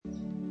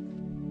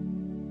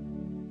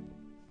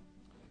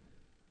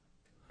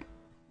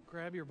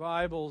Grab your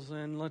Bibles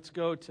and let's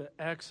go to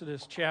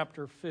Exodus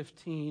chapter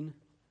 15.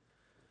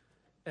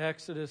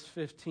 Exodus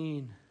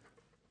 15.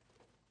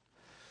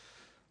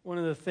 One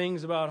of the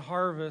things about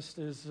harvest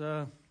is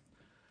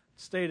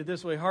stated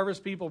this way: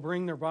 harvest people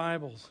bring their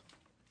Bibles.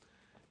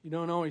 You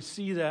don't always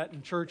see that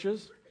in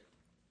churches.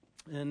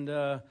 And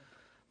but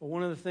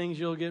one of the things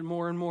you'll get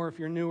more and more, if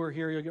you're newer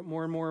here, you'll get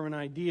more and more of an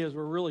idea is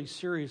we're really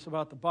serious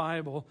about the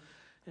Bible.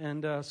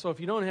 And so if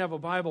you don't have a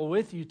Bible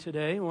with you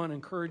today, I want to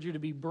encourage you to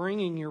be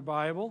bringing your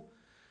Bible,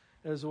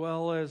 as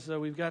well as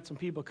we've got some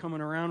people coming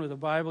around with a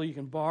Bible you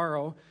can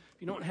borrow.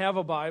 If you don't have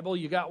a Bible,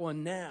 you got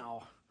one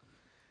now.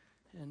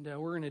 And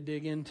we're going to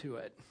dig into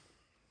it.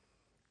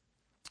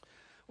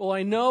 Well,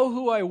 I know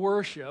who I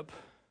worship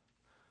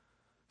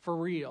for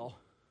real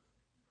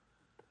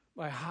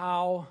by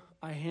how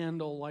I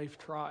handle life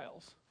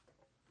trials.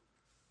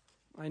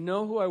 I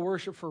know who I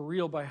worship for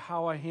real by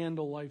how I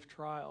handle life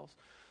trials.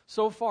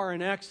 So far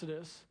in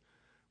Exodus,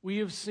 we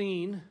have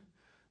seen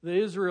the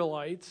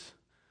Israelites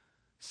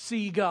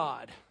see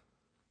God.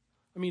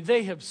 I mean,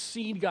 they have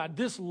seen God.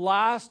 This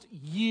last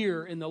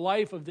year in the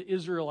life of the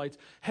Israelites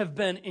have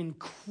been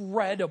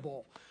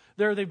incredible.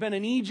 They've been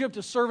in Egypt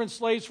as servant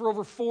slaves for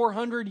over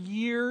 400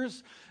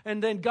 years.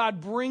 And then God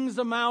brings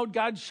them out.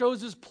 God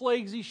shows His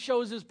plagues. He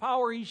shows His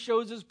power. He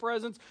shows His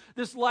presence.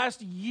 This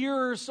last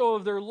year or so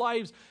of their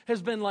lives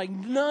has been like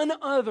none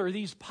other.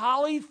 These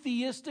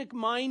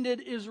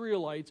polytheistic-minded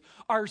Israelites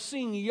are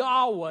seeing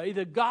Yahweh,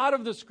 the God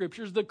of the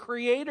Scriptures, the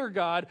Creator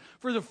God,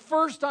 for the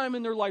first time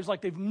in their lives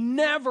like they've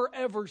never,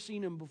 ever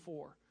seen Him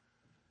before.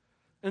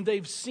 And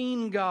they've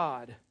seen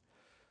God.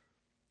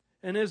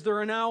 And as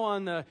they're now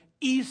on the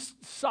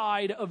east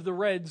side of the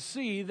Red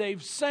Sea,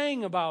 they've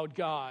sang about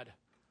God.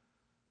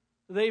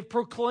 They've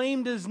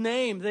proclaimed His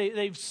name.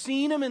 They've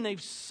seen Him and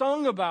they've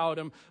sung about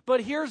Him.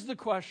 But here's the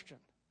question.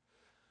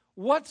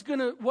 What's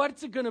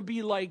it going to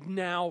be like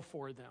now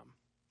for them?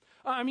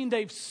 I mean,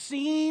 they've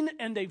seen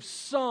and they've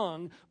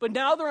sung, but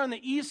now they're on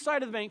the east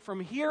side of the bank. From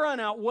here on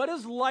out, what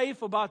is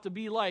life about to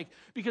be like?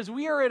 Because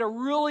we are at a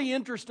really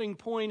interesting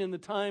point in the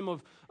time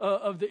of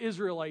the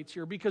Israelites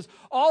here, because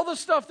all the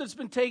stuff that's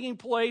been taking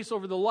place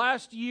over the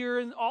last year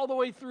and all the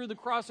way through the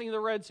crossing of the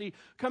Red Sea,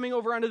 coming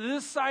over onto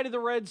this side of the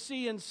Red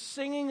Sea and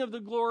singing of the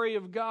glory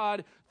of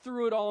God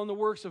through it all in the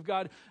works of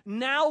God.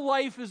 Now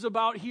life is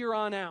about here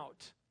on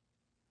out.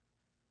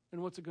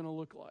 And what's it going to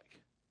look like?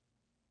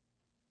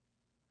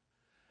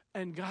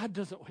 And God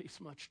doesn't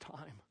waste much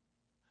time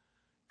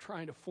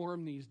trying to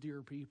form these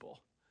dear people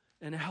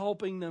and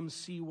helping them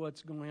see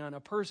what's going on.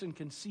 A person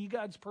can see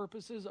God's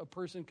purposes. A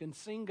person can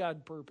sing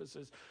God's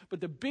purposes.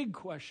 But the big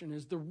question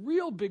is, the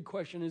real big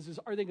question is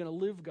are they going to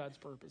live God's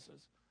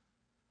purposes?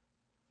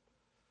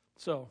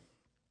 So,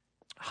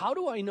 how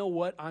do I know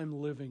what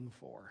I'm living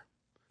for?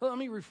 Well, let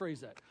me rephrase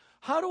that.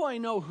 How do I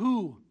know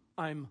who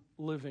I'm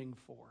living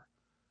for?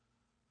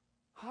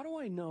 How do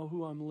I know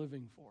who I'm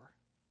living for?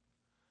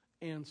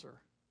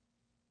 Answer.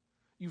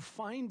 You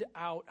find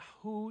out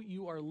who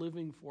you are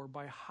living for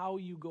by how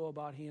you go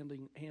about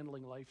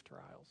handling life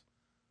trials.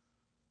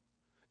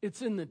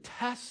 It's in the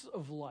tests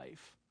of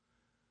life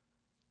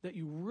that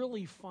you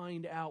really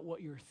find out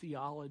what your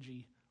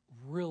theology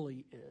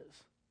really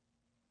is.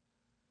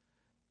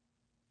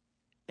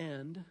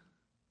 And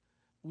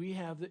we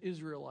have the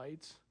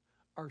Israelites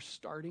are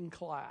starting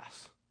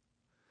class.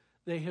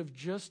 They have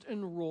just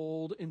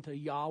enrolled into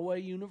Yahweh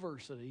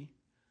University,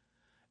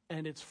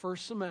 and it's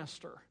first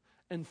semester.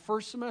 And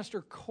first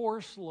semester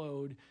course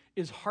load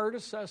is Heart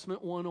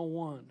Assessment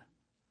 101.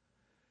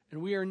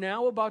 And we are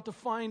now about to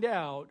find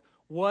out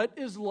what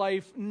is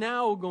life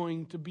now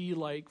going to be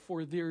like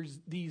for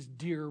these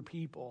dear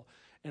people.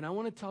 And I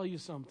want to tell you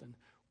something.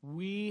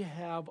 We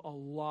have a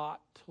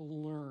lot to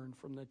learn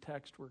from the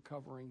text we're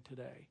covering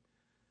today.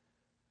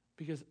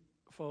 Because,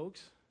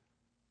 folks,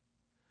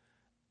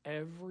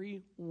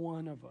 every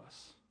one of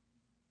us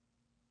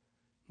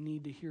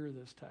need to hear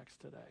this text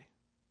today.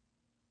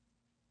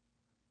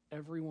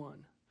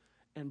 Everyone.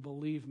 And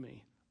believe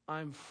me,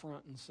 I'm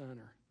front and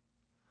center.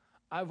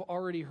 I've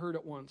already heard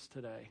it once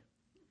today.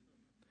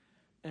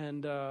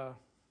 And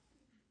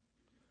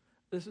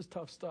this is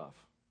tough stuff.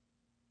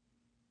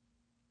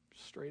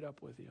 Straight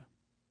up with you.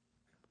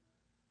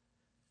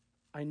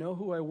 I know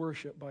who I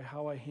worship by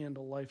how I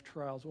handle life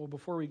trials. Well,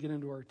 before we get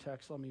into our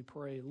text, let me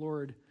pray.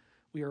 Lord,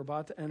 we are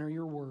about to enter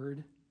your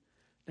word,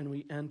 and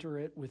we enter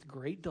it with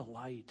great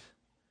delight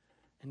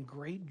and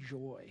great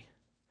joy.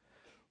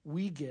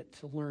 We get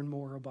to learn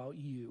more about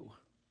you.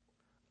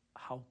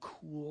 How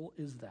cool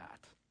is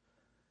that?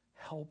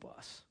 Help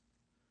us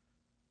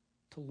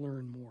to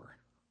learn more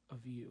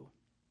of you.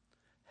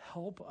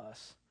 Help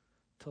us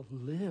to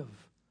live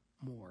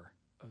more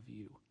of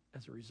you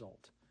as a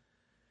result.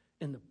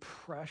 In the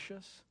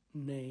precious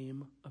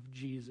name of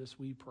Jesus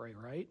we pray,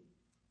 right?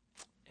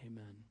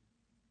 Amen.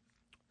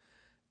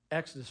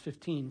 Exodus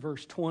 15,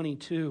 verse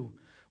 22.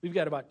 We've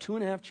got about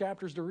 2.5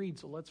 chapters to read,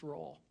 so let's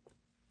roll.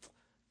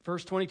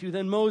 Verse 22,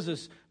 then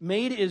Moses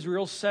made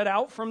Israel set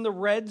out from the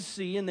Red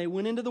Sea, and they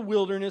went into the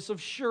wilderness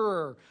of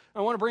Shur.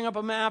 I want to bring up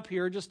a map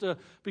here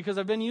because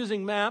I've been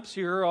using maps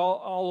here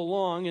all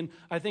along, and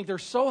I think they're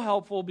so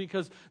helpful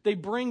because they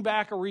bring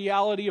back a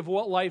reality of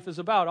what life is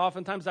about.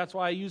 Oftentimes that's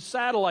why I use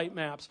satellite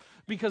maps,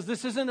 because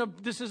this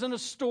isn't a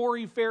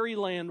story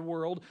fairyland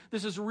world.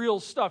 This is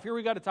real stuff. Here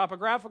we got a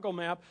topographical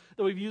map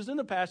that we've used in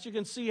the past. You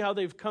can see how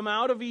they've come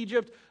out of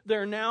Egypt.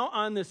 They're now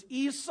on this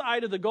east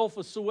side of the Gulf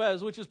of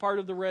Suez, which is part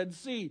of the Red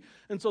Sea.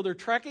 And so they're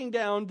trekking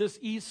down this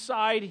east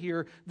side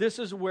here. This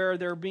is where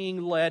they're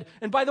being led.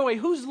 And by the way,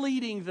 who's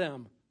leading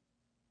them?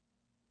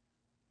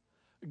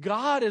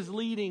 God is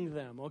leading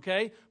them,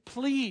 okay?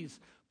 Please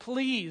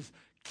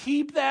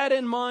keep that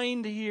in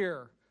mind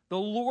here. The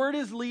Lord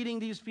is leading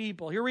these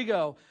people. Here we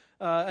go.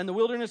 In the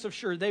wilderness of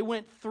Shur, they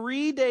went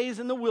 3 days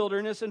in the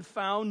wilderness and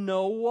found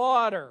no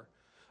water.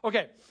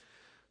 Okay,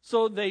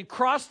 so they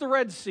crossed the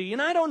Red Sea,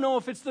 and I don't know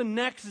if it's the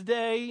next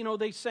day.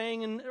 They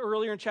sang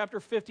earlier in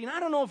chapter 15. I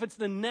don't know if it's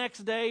the next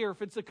day or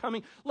if it's the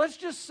coming. Let's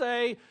just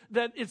say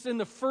that it's in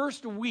the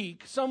first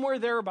week, somewhere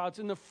thereabouts.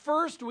 In the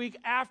first week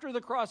after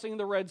the crossing of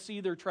the Red Sea,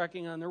 they're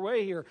trekking on their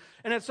way here.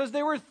 And it says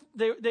they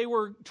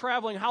were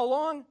traveling how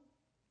long?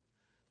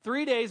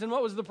 3 days, and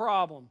what was the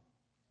problem?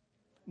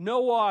 No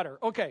water.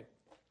 Okay.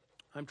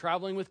 I'm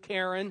traveling with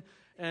Karen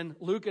and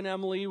Luke and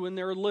Emily when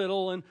they're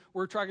little, and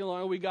we're trekking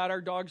along. We got our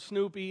dog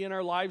Snoopy and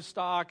our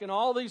livestock and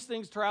all these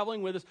things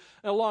traveling with us,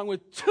 along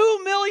with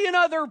 2 million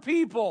other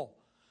people.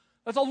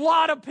 That's a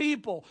lot of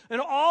people. And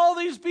all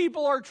these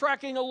people are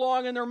trekking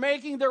along, and they're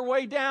making their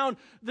way down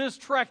this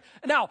trek.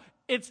 Now,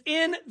 it's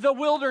in the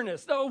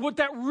wilderness. What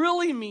that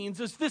really means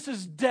is this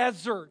is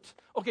desert.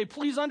 Okay,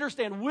 please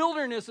understand,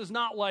 wilderness is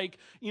not like,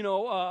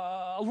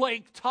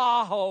 Lake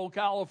Tahoe,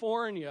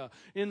 California,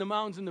 in the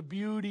mountains and the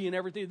beauty and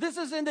everything. This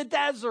is in the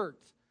desert,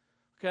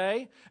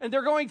 okay? And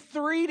they're going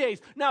 3 days.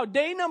 Now,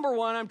 day number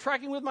 1, I'm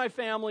trekking with my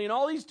family and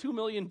all these 2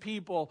 million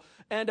people.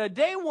 And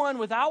day 1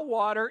 without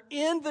water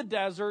in the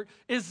desert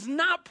is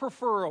not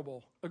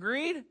preferable.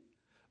 Agreed?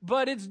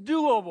 But it's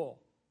doable.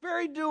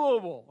 Very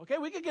doable. Okay,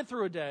 we could get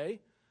through a day.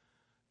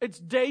 It's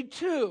day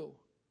 2.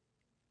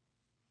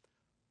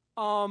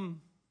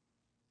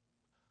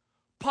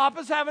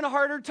 Papa's having a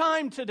harder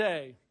time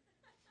today,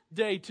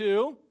 day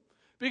 2,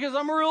 because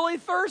I'm really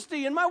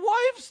thirsty, and my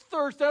wife's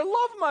thirsty. I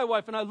love my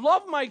wife, and I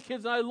love my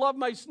kids, and I love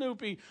my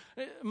Snoopy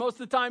most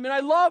of the time, and I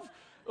love,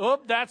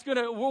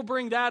 we'll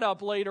bring that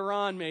up later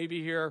on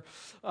maybe here.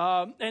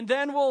 And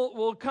then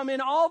we'll come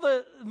in,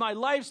 my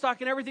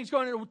livestock and everything's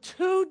going,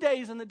 2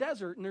 days in the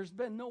desert, and there's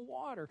been no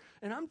water.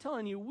 And I'm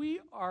telling you, we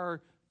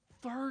are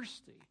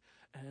thirsty,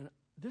 and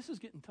this is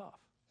getting tough.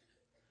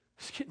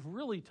 It's getting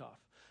really tough.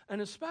 And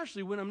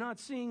especially when I'm not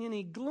seeing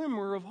any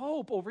glimmer of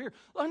hope over here.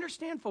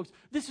 Understand, folks,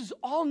 this is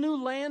all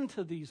new land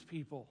to these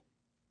people.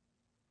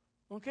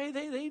 Okay,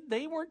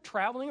 they weren't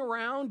traveling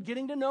around,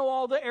 getting to know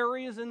all the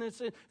areas and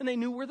they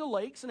knew where the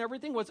lakes and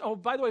everything was. Oh,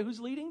 by the way, who's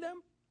leading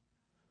them?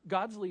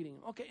 God's leading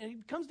them. Okay, and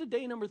it comes to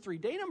day number 3.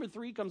 Day number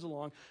 3 comes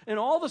along, and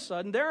all of a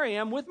sudden, there I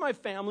am with my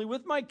family,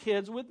 with my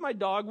kids, with my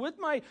dog, with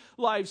my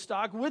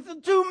livestock, with the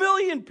 2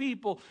 million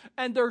people,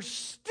 and there's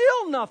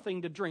still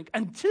nothing to drink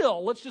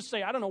until, let's just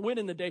say, I don't know when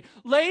in the day,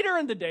 later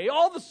in the day,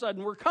 all of a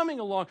sudden, we're coming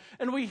along,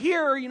 and we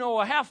hear,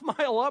 a half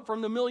mile up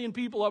from the million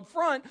people up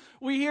front,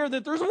 we hear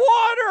that there's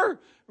water.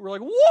 We're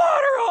like,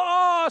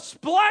 water,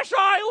 Splash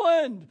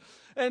Island.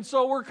 And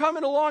so we're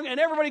coming along, and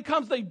everybody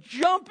comes. They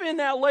jump in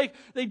that lake.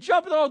 They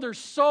jump in. Oh, they're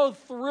so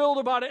thrilled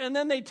about it. And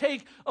then they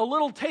take a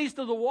little taste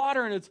of the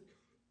water, and it's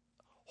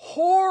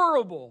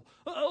horrible.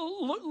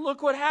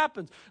 Look what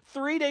happens.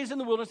 3 days in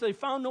the wilderness, they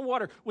found no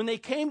water. When they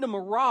came to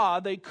Marah,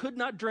 they could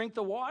not drink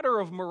the water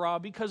of Marah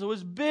because it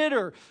was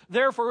bitter.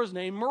 Therefore, it was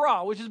named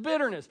Marah, which is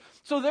bitterness.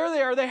 So there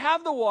they are. They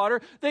have the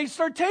water. They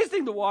start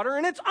tasting the water,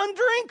 and it's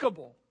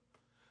undrinkable.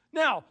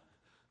 Now,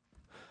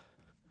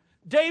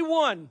 day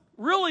 1,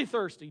 really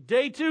thirsty.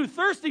 Day 2,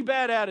 thirsty,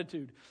 bad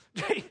attitude.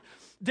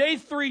 Day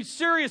 3,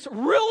 serious,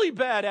 really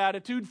bad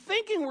attitude,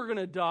 thinking we're going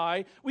to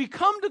die. We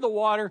come to the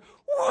water.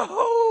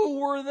 Whoa,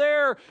 we're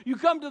there. You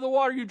come to the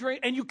water, you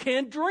drink, and you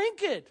can't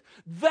drink it.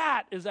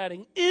 That is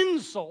adding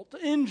insult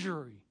to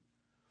injury.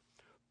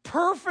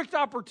 Perfect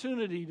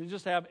opportunity to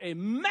just have a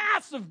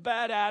massive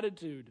bad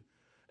attitude.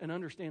 And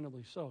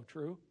understandably so,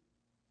 true?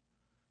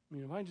 I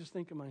mean, if I just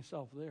think of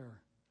myself there.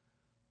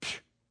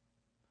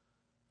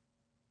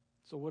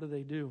 So what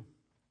do?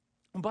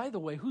 And by the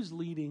way, who's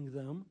leading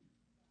them?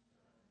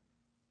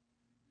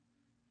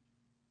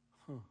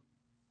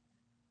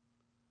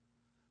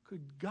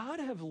 Could God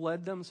have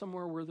led them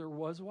somewhere where there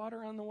was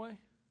water on the way? I'm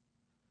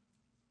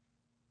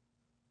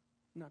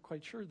not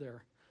quite sure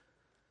there.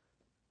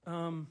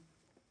 How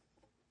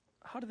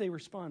do they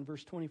respond?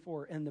 Verse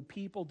 24, and the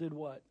people did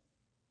what?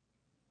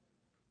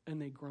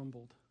 And they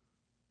grumbled.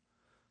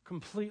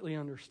 Completely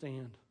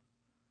understand.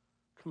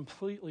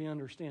 Completely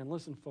understand.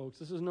 Listen, folks,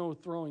 this is no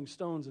throwing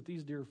stones at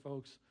these dear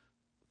folks,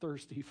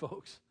 thirsty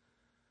folks.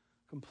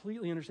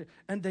 Completely understand.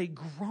 And they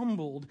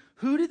grumbled.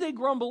 Who did they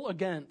grumble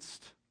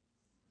against?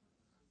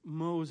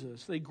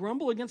 Moses. They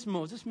grumble against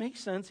Moses. Makes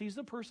sense. He's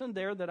the person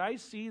there that I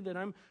see that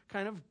I'm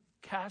kind of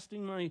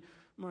casting my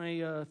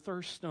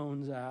thirst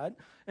stones at.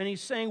 And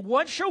he's saying,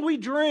 what shall we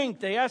drink?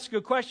 They ask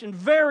a question.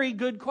 Very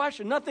good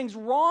question. Nothing's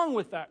wrong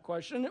with that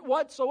question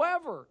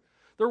whatsoever.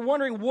 They're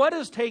wondering what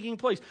is taking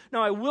place.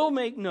 Now, I will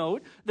make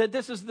note that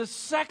this is the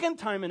second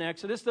time in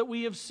Exodus that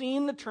we have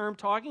seen the term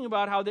talking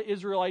about how the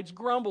Israelites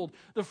grumbled.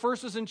 The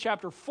first is in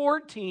chapter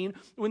 14,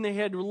 when they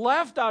had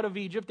left out of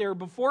Egypt. They were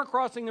before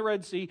crossing the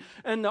Red Sea,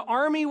 and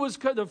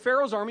the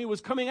Pharaoh's army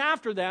was coming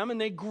after them,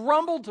 and they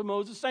grumbled to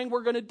Moses, saying,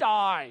 we're going to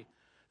die.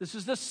 This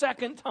is the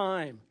second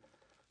time.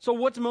 So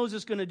what's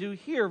Moses going to do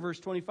here? Verse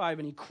 25,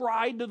 and he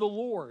cried to the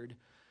Lord.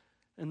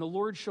 And the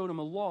Lord showed him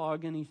a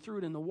log, and he threw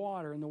it in the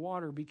water, and the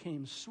water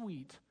became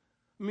sweet.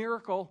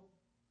 Miracle.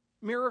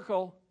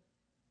 Miracle.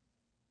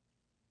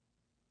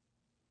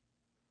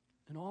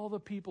 And all the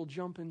people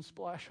jump in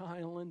Splash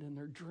Island, and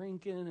they're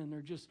drinking, and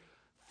they're just,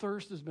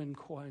 thirst has been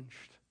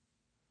quenched.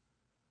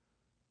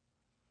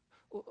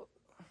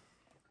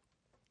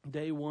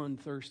 Day 1,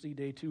 thirsty.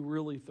 Day 2,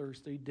 really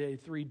thirsty. Day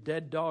 3,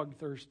 dead dog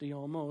thirsty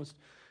almost.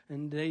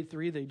 And day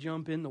 3, they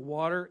jump in the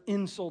water,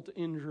 insult to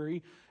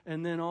injury,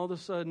 and then all of a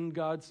sudden,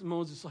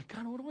 Moses is like,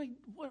 God, what do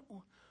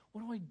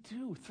I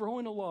do? Throw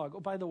in a log. Oh,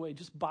 by the way,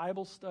 just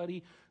Bible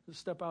study. Let's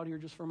step out here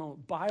just for a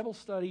moment. Bible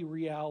study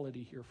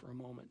reality here for a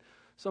moment.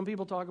 Some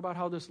people talk about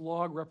how this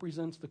log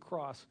represents the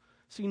cross.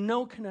 See,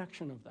 no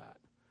connection of that.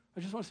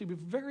 I just want to say, be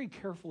very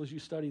careful as you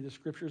study the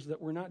scriptures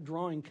that we're not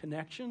drawing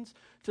connections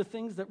to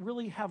things that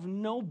really have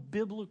no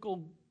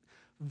biblical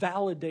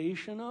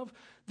validation of.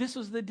 This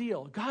is the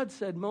deal. God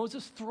said,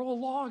 Moses, throw a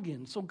log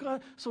in. So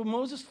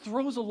Moses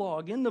throws a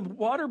log in, the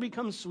water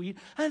becomes sweet,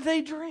 and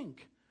they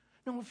drink.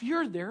 Now, if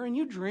you're there and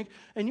you drink,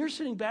 and you're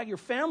sitting back, your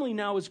family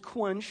now is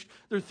quenched,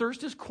 their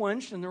thirst is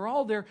quenched, and they're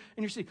all there,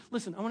 and you're saying,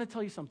 listen, I want to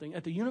tell you something.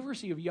 At the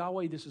University of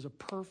Yahweh, this is a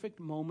perfect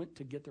moment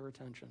to get their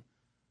attention.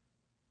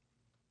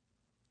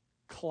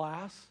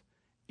 Class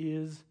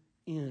is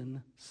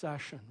in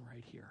session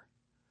right here.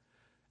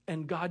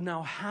 And God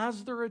now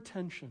has their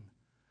attention.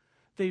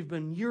 They've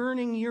been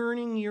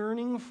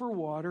yearning for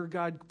water.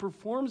 God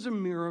performs a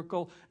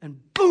miracle, and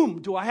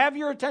boom, do I have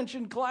your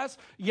attention, class?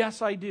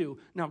 Yes, I do.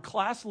 Now,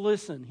 class,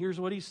 listen. Here's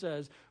what he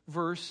says.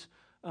 Verse,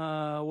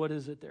 what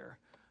is it there?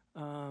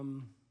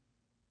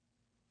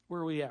 Where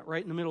are we at?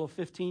 Right in the middle of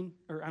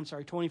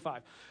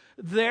 25.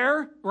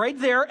 Right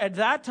there, at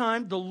that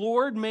time, the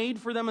Lord made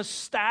for them a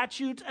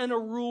statute and a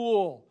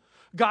rule.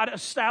 God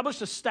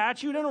established a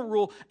statute and a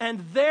rule, and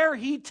there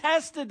he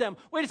tested them.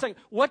 Wait a second.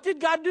 What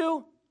did God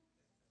do?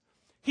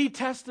 He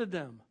tested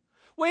them.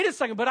 Wait a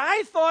second, but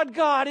I thought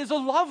God is a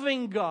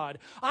loving God.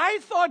 I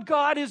thought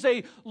God is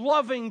a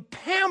loving,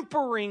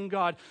 pampering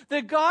God.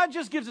 That God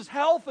just gives us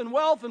health and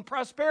wealth and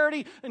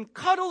prosperity and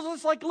cuddles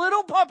us like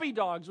little puppy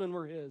dogs when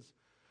we're His.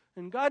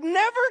 And God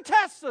never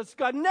tests us.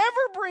 God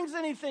never brings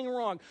anything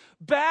wrong.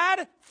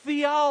 Bad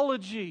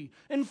theology.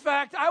 In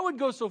fact, I would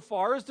go so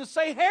far as to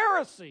say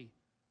heresy.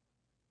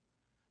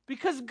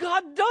 Because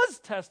God does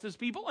test His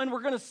people, and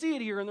we're going to see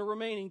it here in the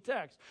remaining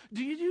text.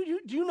 Do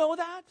you know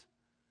that?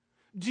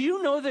 Do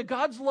you know that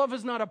God's love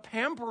is not a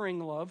pampering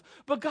love,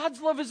 but God's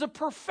love is a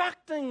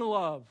perfecting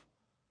love?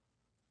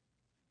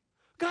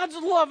 God's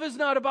love is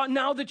not about,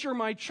 now that you're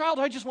my child,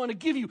 I just want to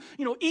give you,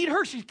 eat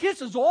Hershey's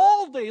Kisses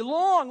all day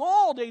long,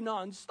 all day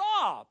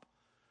nonstop.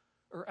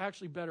 Or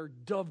actually better,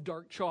 Dove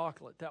dark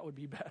chocolate. That would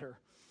be better.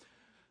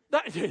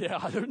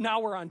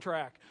 Now we're on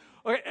track.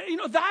 Okay,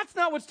 that's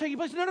not what's taking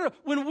place. No.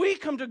 When we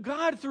come to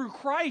God through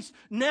Christ,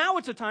 now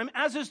it's a time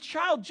as His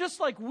child, just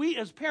like we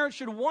as parents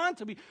should want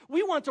to be.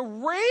 We want to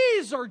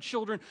raise our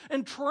children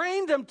and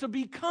train them to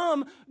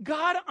become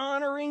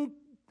God-honoring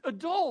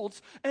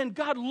adults. And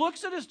God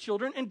looks at His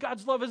children, and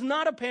God's love is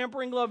not a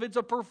pampering love. It's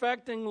a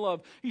perfecting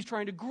love. He's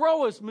trying to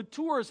grow us,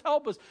 mature us,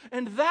 help us.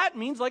 And that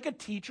means, like a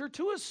teacher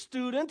to a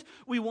student,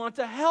 we want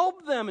to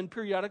help them. And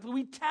periodically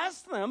we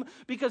test them,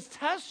 because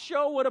tests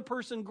show what a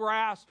person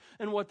grasps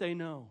and what they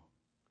know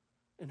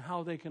and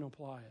how they can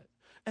apply it.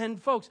 And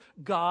folks,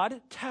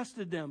 God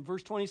tested them.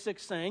 Verse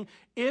 26 saying,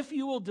 if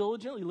you will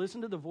diligently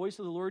listen to the voice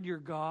of the Lord your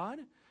God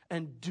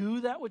and do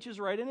that which is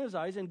right in His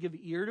eyes and give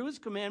ear to His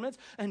commandments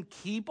and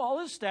keep all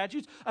His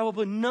statutes, I will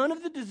put none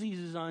of the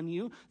diseases on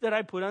you that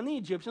I put on the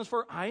Egyptians,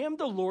 for I am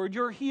the Lord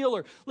your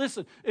healer.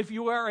 Listen, if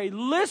you are a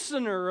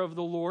listener of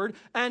the Lord,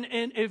 and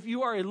if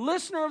you are a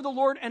listener of the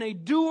Lord and a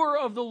doer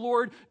of the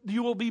Lord,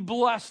 you will be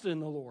blessed in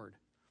the Lord.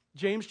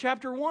 James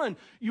chapter 1,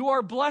 you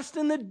are blessed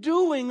in the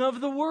doing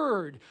of the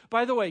word.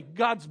 By the way,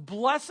 God's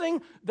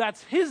blessing,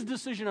 that's His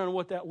decision on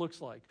what that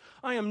looks like.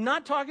 I am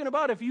not talking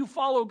about if you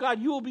follow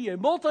God, you will be a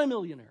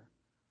multimillionaire.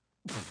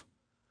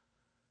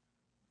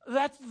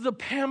 That's the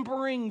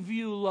pampering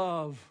view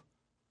love.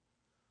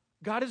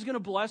 God is going to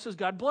bless as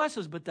God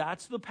blesses, but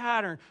that's the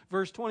pattern.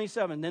 Verse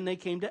 27, then they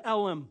came to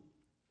Elim,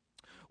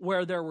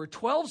 where there were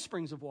 12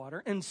 springs of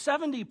water and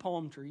 70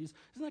 palm trees.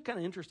 Isn't that kind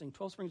of interesting?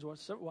 12 springs of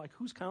water. Like,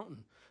 who's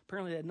counting?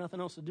 Apparently they had nothing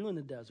else to do in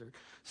the desert.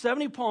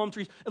 70 palm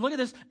trees. And look at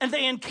this. And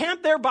they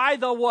encamped there by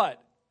the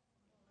what?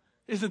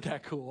 Isn't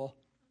that cool?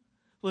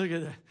 Look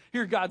at that.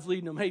 Here God's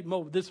leading them. Hey,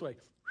 Mo, this way.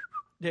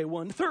 Day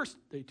 1, thirst.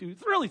 Day 2,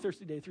 really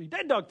thirsty. Day 3,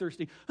 dead dog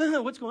thirsty.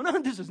 What's going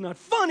on? This is not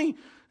funny.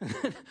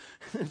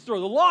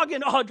 Throw the log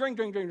in. Oh, drink.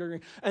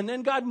 And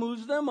then God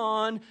moves them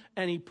on,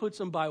 and he puts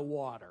them by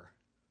water.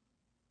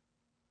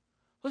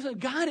 Listen,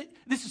 God,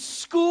 this is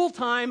school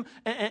time,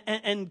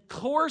 and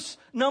course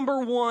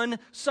number 1,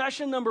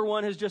 session number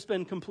 1 has just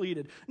been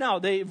completed. Now,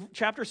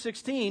 chapter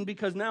 16,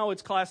 because now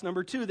it's class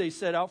number 2, they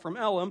set out from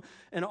Elim,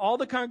 and all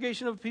the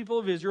congregation of the people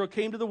of Israel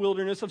came to the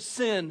wilderness of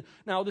Sin.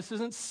 Now, this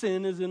isn't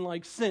sin as in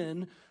like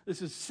sin.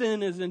 This is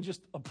sin as in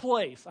just a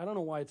place. I don't know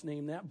why it's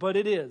named that, but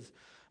it is.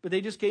 But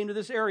they just came to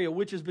this area,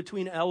 which is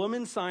between Elim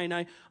and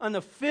Sinai, on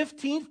the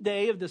 15th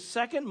day of the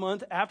 2nd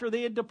month after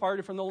they had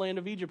departed from the land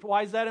of Egypt.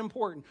 Why is that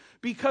important?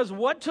 Because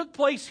what took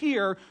place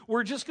here,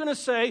 we're just going to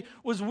say,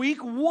 was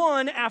week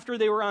 1 after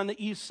they were on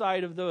the east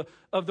side of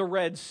the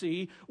Red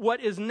Sea. What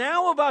is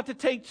now about to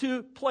take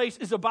place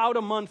is about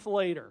a month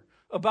later.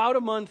 About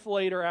a month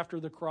later after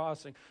the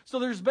crossing. So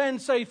there's been,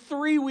 say,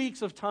 3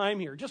 weeks of time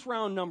here, just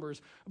round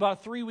numbers,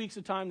 about 3 weeks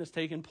of time that's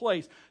taken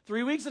place.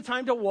 3 weeks of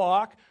time to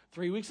walk,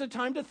 3 weeks of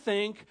time to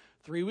think,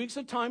 3 weeks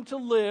of time to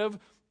live,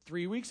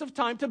 3 weeks of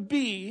time to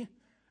be,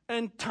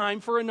 and time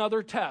for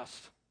another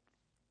test.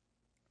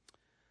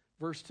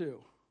 Verse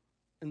 2.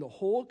 And the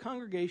whole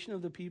congregation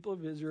of the people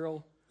of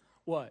Israel,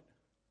 what?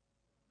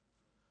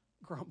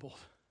 Grumbled.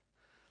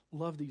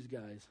 Love these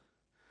guys.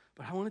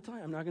 But I want to tell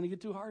you, I'm not going to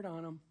get too hard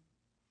on them.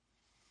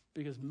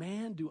 Because,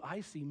 man, do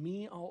I see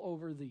me all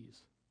over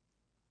these.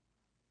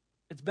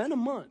 It's been a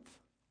month.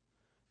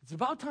 It's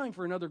about time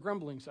for another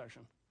grumbling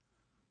session.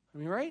 I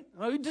mean, right?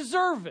 We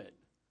deserve it.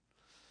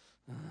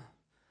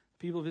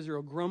 People of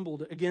Israel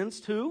grumbled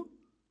against who?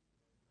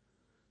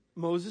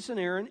 Moses and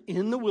Aaron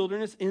in the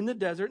wilderness, in the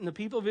desert. And the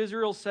people of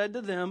Israel said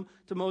to them,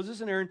 to Moses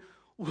and Aaron,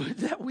 would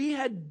that we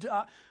had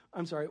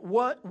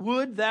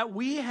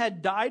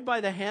died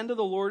by the hand of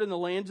the Lord in the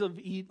land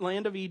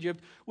of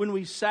Egypt when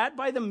we sat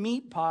by the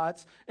meat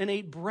pots and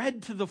ate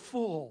bread to the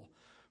full.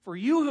 For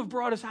you have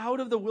brought us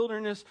out of the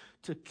wilderness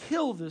to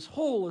kill this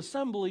whole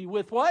assembly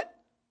with what?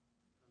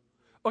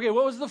 Okay,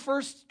 what was the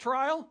first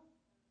trial?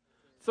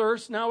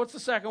 Thirst. Now what's the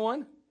second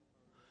one?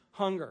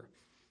 Hunger.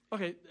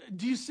 Okay,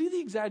 do you see the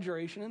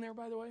exaggeration in there,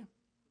 by the way?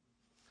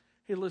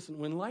 Hey, listen,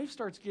 when life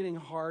starts getting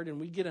hard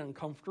and we get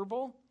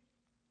uncomfortable,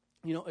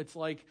 it's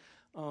like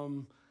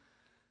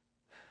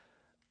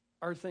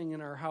our thing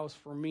in our house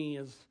for me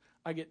is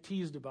I get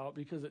teased about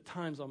because at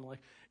times I'm like,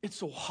 it's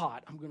so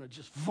hot, I'm going to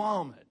just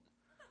vomit.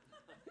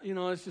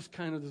 It's just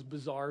kind of this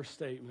bizarre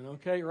statement,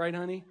 okay? Right,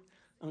 honey?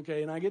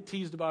 Okay, and I get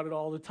teased about it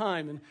all the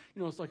time. And,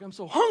 it's like, I'm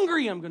so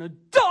hungry, I'm going to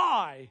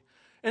die.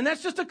 And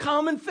that's just a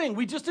common thing.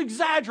 We just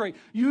exaggerate.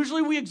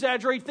 Usually we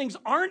exaggerate things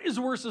aren't as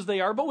worse as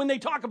they are, but when they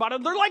talk about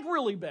it, they're like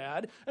really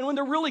bad. And when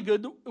they're really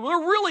good,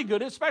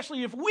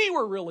 especially if we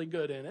were really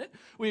good in it,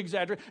 we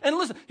exaggerate. And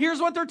listen,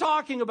 here's what they're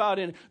talking about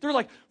in it. They're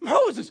like,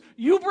 Moses,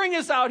 you bring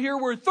us out here,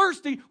 we're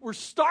thirsty, we're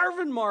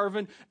starving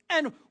Marvin,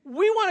 and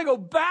we want to go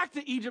back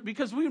to Egypt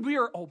because we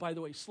are, oh, by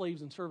the way,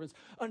 slaves and servants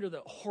under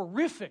the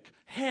horrific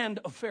hand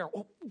of Pharaoh.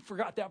 Oh,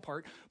 forgot that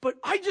part. But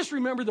I just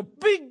remember the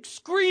big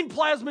screen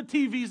plasma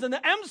TVs and the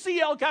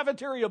MCL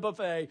cafeteria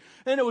buffet.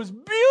 And it was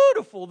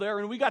beautiful there.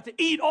 And we got to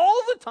eat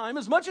all the time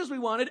as much as we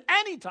wanted,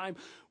 anytime.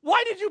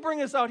 Why did you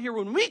bring us out here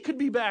when we could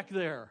be back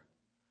there?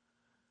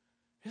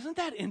 Isn't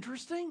that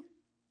interesting?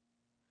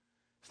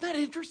 Isn't that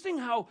interesting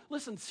how,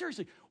 listen,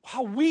 seriously,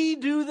 how we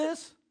do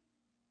this?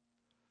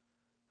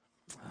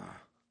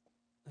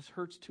 This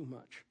hurts too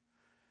much.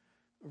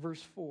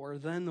 Verse 4,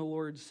 then the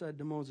Lord said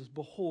to Moses,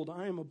 behold,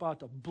 I am about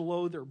to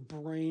blow their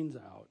brains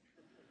out.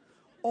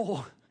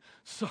 Oh,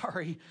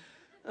 sorry.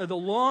 The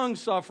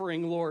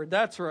long-suffering Lord,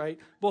 that's right.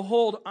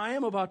 Behold, I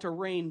am about to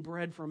rain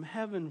bread from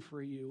heaven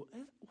for you.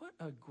 What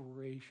a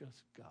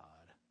gracious God.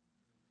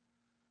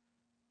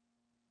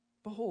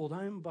 Behold,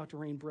 I am about to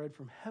rain bread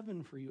from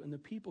heaven for you, and the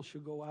people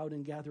shall go out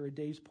and gather a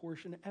day's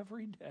portion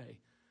every day.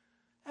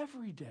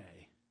 Every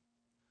day.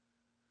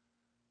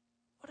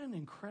 What an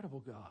incredible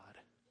God.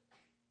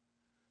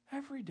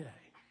 Every day.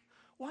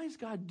 Why is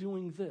God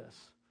doing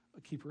this?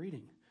 Keep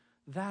reading.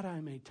 That I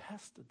may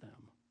test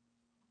them.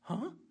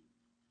 Huh?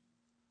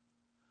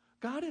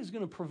 God is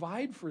going to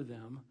provide for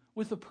them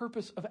with the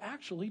purpose of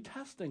actually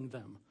testing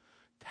them.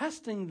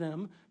 Testing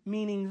them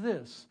meaning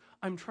this.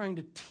 I'm trying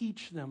to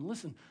teach them.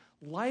 Listen,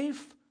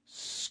 life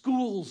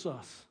schools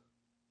us.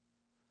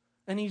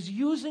 And he's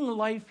using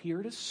life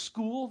here to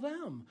school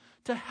them,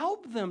 to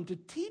help them, to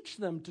teach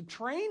them, to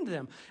train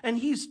them. And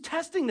he's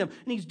testing them.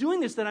 And he's doing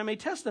this that I may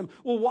test them.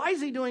 Well, why is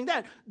he doing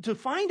that? To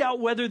find out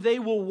whether they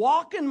will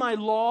walk in my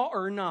law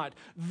or not.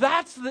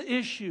 That's the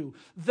issue.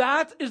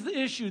 That is the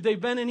issue.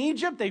 They've been in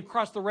Egypt. They've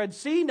crossed the Red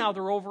Sea. Now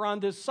they're over on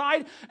this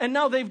side. And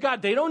now they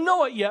don't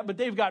know it yet, but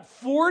they've got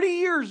 40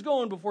 years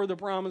going before the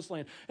promised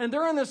land. And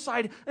they're on this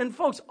side. And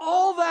folks,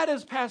 all that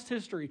is past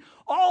history.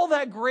 All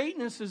that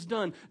greatness is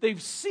done.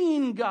 They've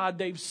seen God.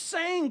 They've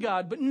sang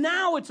God. But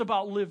now it's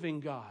about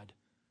living God.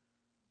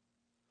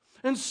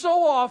 And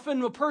so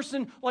often a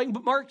person, like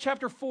Mark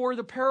chapter 4,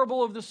 the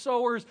parable of the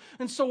sowers,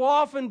 and so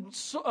often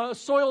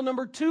soil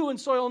number 2 and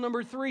soil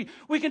number 3,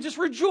 we can just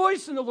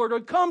rejoice in the Lord. I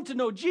come to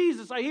know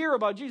Jesus. I hear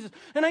about Jesus,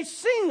 and I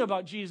sing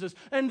about Jesus.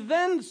 And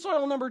then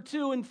soil number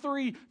 2 and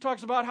 3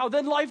 talks about how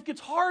then life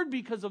gets hard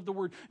because of the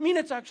word. I mean,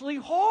 it's actually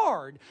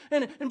hard.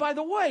 And by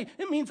the way,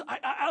 it means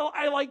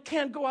I like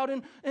can't go out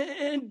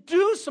and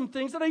do some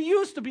things that I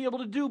used to be able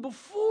to do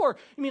before.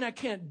 I mean, I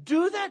can't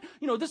do that.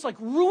 This like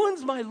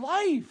ruins my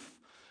life.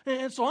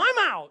 And so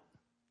I'm out.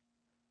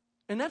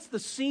 And that's the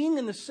seeing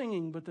and the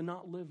singing, but the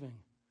not living.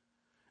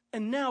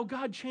 And now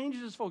God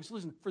changes his focus.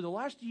 Listen, for the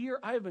last year,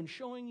 I have been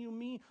showing you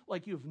me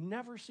like you've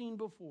never seen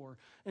before.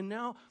 And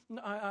now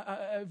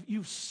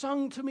you've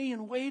sung to me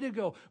and way to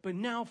go. But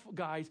now,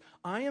 guys,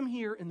 I am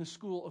here in the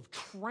school of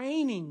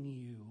training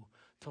you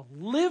to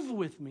live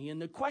with me.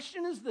 And the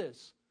question is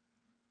this,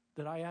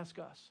 that I ask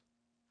us.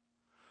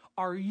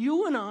 Are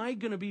you and I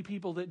going to be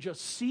people that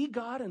just see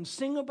God and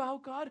sing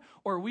about God?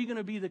 Or are we going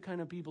to be the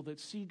kind of people that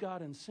see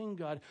God and sing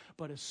God,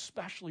 but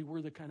especially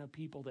we're the kind of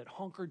people that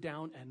hunker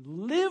down and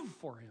live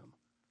for him?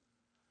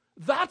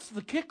 That's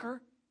the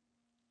kicker.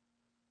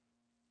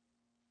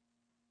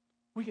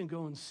 We can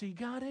go and see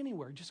God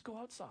anywhere. Just go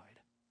outside.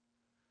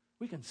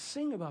 We can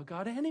sing about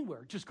God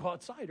anywhere. Just go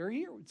outside or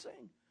here we'd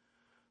sing.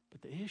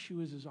 But the issue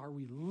is are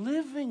we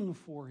living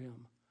for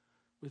him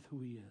with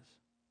who he is?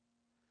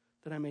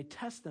 That I may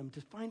test them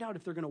to find out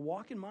if they're going to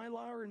walk in my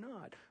law or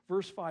not.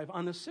 Verse 5,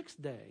 on the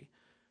 6th day,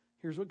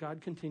 here's what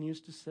God continues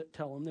to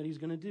tell them that he's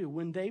going to do.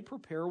 When they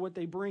prepare what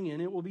they bring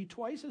in, it will be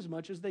twice as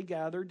much as they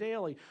gather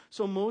daily.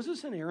 So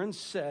Moses and Aaron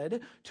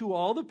said to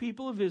all the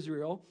people of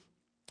Israel,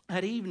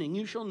 at evening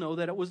you shall know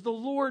that it was the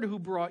Lord who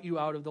brought you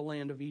out of the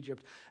land of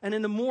Egypt. And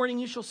in the morning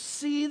you shall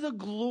see the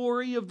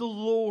glory of the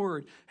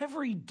Lord.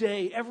 Every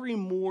day, every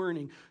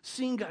morning,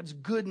 seeing God's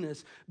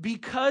goodness,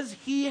 because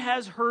he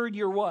has heard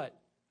your what?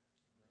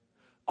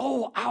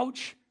 Oh,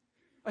 ouch.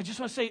 I just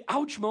want to say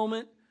ouch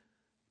moment.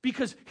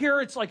 Because here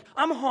it's like,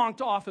 I'm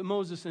honked off at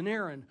Moses and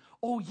Aaron.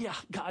 Oh yeah,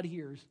 God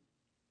hears.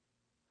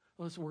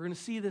 Well, listen, we're going to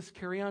see this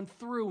carry on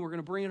through. We're going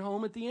to bring it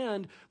home at the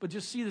end. But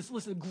just see this.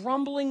 Listen,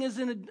 grumbling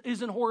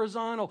isn't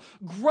horizontal.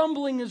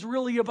 Grumbling is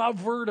really about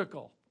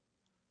vertical.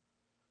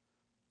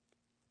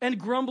 And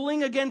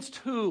grumbling against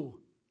who?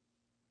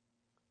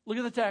 Look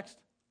at the text.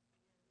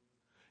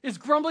 Is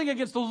grumbling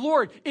against the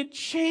Lord. It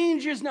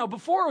changes now.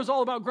 Before it was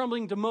all about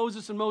grumbling to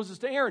Moses and Moses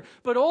to Aaron.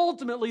 But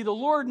ultimately the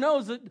Lord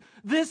knows that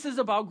this is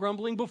about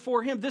grumbling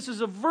before him. This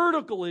is a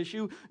vertical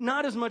issue,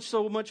 not as much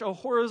a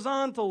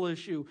horizontal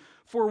issue.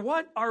 For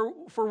what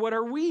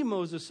are we,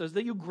 Moses says,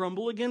 that you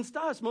grumble against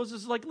us?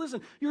 Moses is like, listen,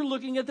 you're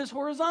looking at this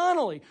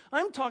horizontally.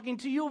 I'm talking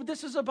to you.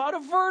 This is about a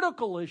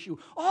vertical issue.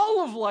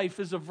 All of life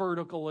is a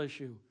vertical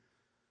issue.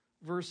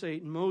 Verse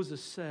 8,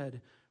 Moses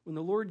said, when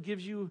the Lord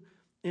gives you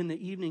in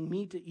the evening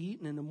meat to eat,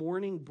 and in the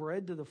morning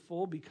bread to the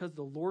full, because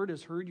the Lord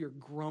has heard your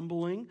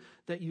grumbling,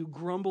 that you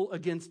grumble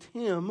against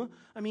him.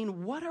 I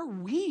mean, what are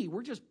we?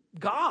 We're just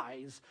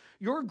guys.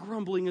 Your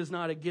grumbling is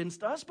not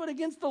against us, but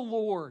against the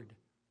Lord.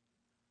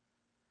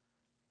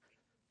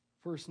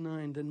 Verse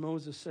 9, then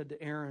Moses said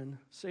to Aaron,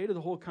 say to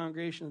the whole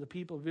congregation of the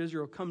people of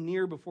Israel, come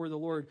near before the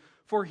Lord,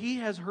 for he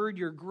has heard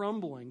your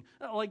grumbling.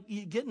 Like,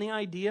 you getting the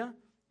idea?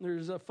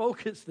 There's a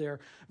focus there.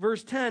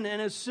 Verse 10,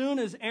 and as soon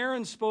as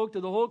Aaron spoke to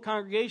the whole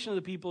congregation of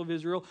the people of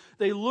Israel,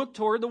 they looked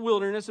toward the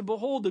wilderness, and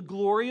behold, the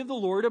glory of the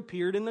Lord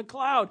appeared in the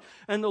cloud.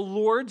 And the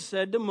Lord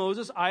said to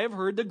Moses, I have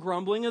heard the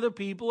grumbling of the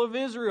people of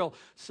Israel.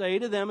 Say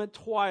to them, at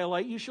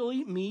twilight you shall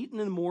eat meat, and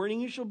in the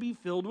morning you shall be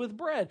filled with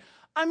bread.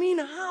 I mean,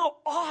 how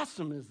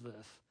awesome is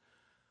this?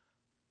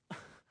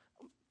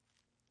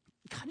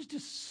 God is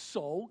just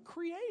so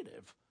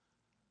creative.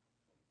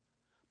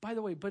 By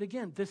the way, but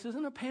again, this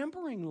isn't a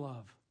pampering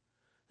love.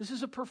 This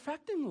is a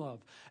perfecting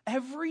love.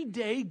 Every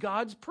day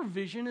God's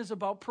provision is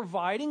about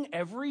providing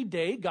every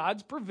day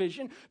God's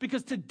provision,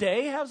 because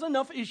today has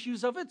enough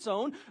issues of its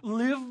own.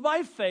 Live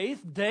by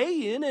faith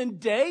day in and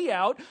day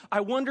out.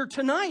 I wonder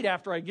tonight,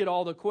 after I get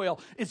all the quail,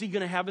 is he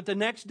going to have it the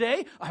next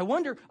day? I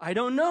wonder. I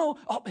don't know.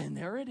 Oh, and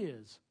there it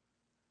is.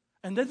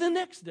 And then the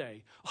next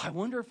day. Oh, I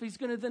wonder if he's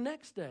going to the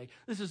next day.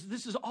 This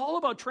is all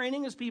about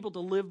training his people to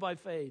live by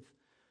faith.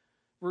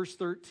 Verse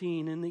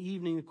 13, in the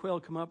evening the quail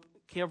come up,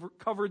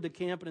 covered the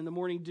camp, and in the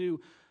morning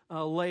dew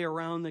lay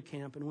around the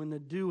camp. And when the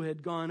dew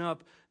had gone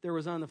up, there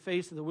was on the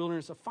face of the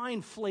wilderness a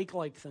fine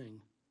flake-like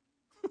thing.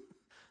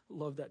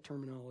 Love that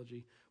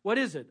terminology. What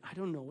is it? I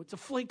don't know. It's a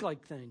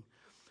flake-like thing.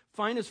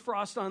 Fine as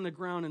frost on the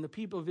ground, and the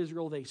people of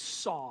Israel, they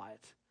saw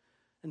it.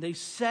 And they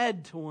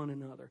said to one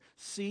another,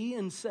 see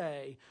and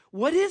say,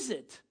 what is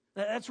it?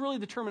 That's really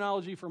the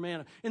terminology for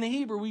manna. In the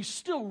Hebrew, we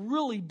still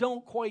really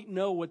don't quite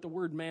know what the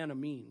word manna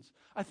means.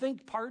 I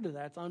think part of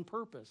that's on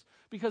purpose,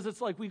 because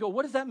it's like we go,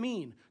 what does that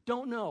mean?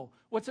 Don't know.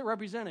 What's it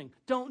representing?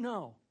 Don't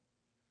know.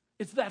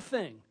 It's that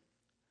thing.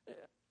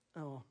 I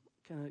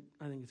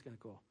think it's kind of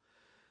cool.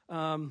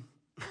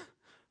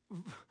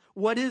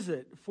 What is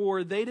it?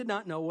 For they did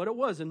not know what it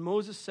was. And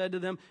Moses said to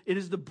them, it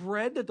is the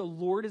bread that the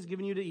Lord has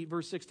given you to eat.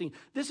 Verse 16.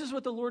 This is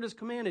what the Lord has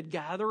commanded.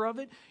 Gather of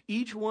it,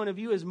 each one of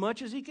you, as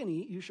much as he can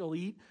eat. You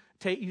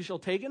shall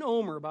take an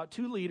omer, about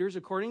 2 liters,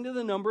 according to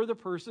the number of the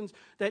persons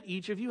that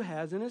each of you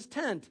has in his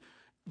tent.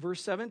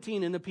 Verse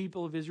 17, and the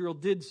people of Israel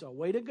did so.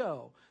 Way to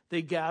go.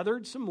 They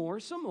gathered some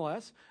more, some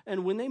less,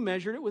 and when they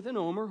measured it with an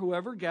omer,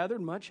 whoever gathered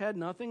much had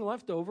nothing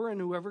left over,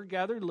 and whoever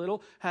gathered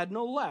little had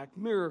no lack.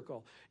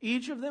 Miracle.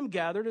 Each of them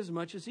gathered as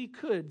much as he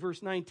could.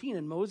 Verse 19,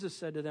 and Moses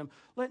said to them,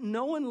 let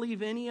no one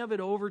leave any of it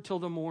over till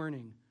the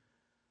morning.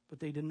 But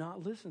they did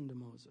not listen to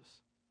Moses.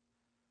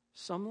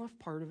 Some left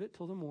part of it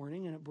till the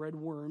morning, and it bred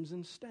worms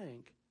and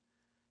stank.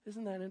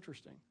 Isn't that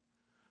interesting?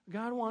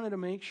 God wanted to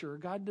make sure.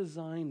 God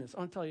designed this.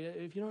 I'll tell you,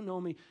 if you don't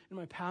know me, in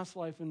my past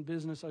life in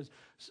business, I was,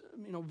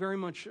 very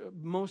much,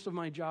 most of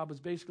my job was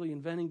basically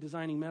inventing,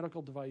 designing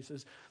medical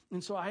devices.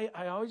 And so I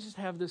always just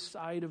have this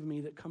side of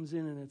me that comes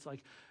in, and it's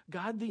like,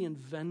 God the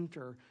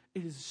inventor,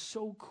 it is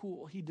so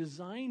cool. He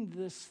designed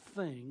this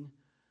thing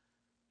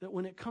that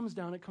when it comes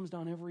down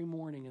every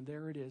morning, and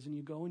there it is. And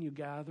you go and you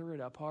gather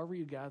it up, however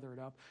you gather it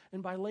up.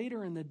 And by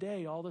later in the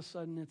day, all of a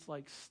sudden, it's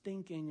like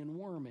stinking and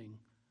worming.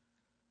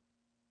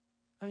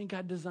 I mean,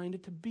 God designed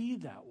it to be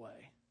that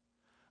way.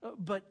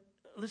 But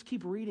let's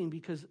keep reading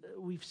because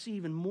we see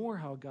even more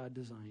how God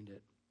designed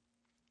it.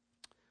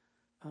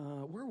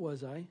 Where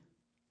was I?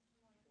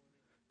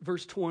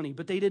 Verse 20.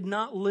 But they did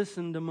not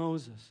listen to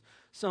Moses.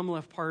 Some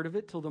left part of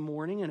it till the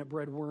morning, and it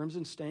bred worms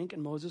and stank,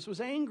 and Moses was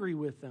angry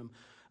with them.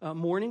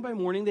 Morning by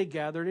morning they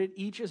gathered it,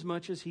 each as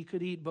much as he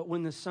could eat. But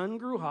when the sun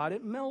grew hot,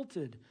 it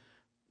melted.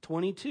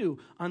 22,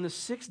 on the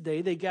 6th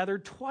day, they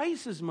gathered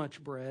twice as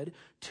much bread,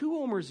 2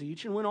 omers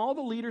each. And when all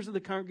the leaders of the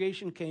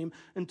congregation came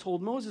and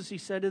told Moses, he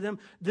said to them,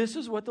 this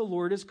is what the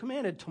Lord has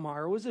commanded.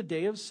 Tomorrow is a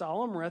day of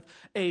solemn rest,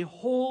 a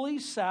holy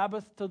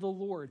Sabbath to the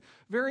Lord.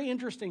 Very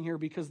interesting here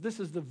because this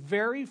is the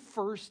very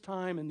first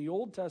time in the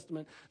Old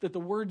Testament that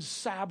the word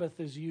Sabbath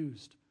is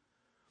used.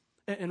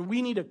 And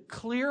we need to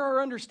clear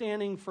our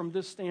understanding from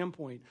this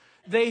standpoint.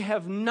 They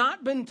have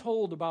not been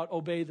told about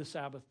obey the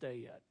Sabbath day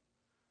yet.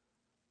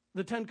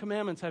 The 10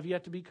 Commandments have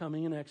yet to be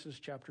coming in Exodus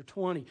chapter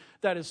 20.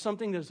 That is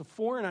something that is a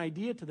foreign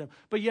idea to them.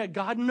 But yet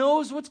God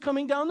knows what's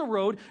coming down the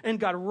road. And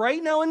God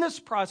right now in this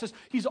process,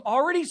 He's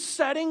already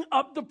setting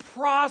up the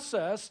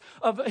process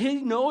of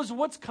He knows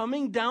what's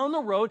coming down the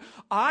road,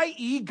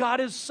 i.e. God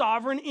is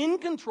sovereign, in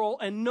control,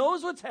 and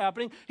knows what's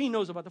happening. He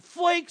knows about the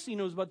flakes. He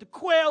knows about the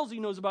quails. He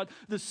knows about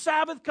the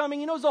Sabbath coming.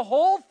 He knows the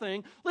whole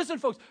thing. Listen,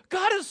 folks,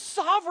 God is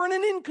sovereign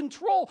and in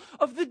control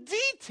of the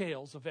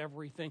details of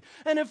everything.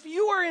 And if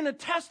you are in a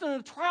test and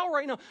a trial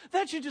right now,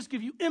 that should just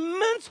give you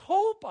immense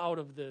hope out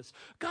of this.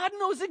 God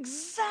knows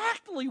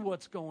exactly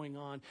what's going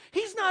on.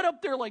 He's not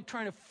up there like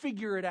trying to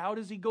figure it out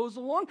as He goes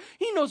along.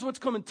 He knows what's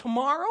coming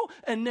tomorrow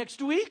and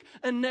next week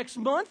and next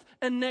month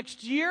and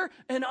next year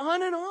and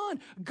on and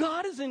on.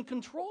 God is in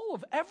control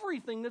of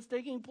everything that's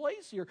taking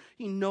place here.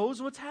 He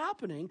knows what's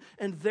happening,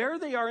 and there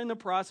they are in the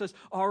process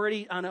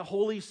already on a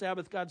holy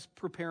Sabbath. God's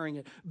preparing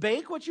it.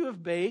 Bake what you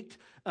have baked,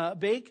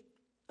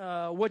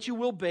 what you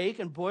will bake,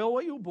 and boil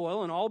what you will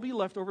boil, and all be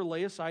left over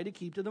lay aside to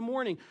keep to the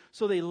morning.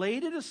 So they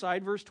laid it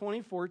aside, verse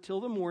 24,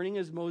 till the morning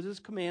as Moses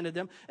commanded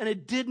them, and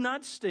it did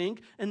not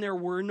stink, and there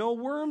were no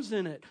worms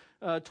in it.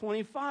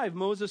 25,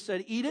 Moses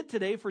said, eat it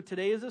today, for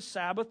today is a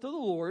Sabbath to the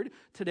Lord.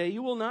 Today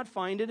you will not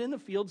find it in the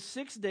field.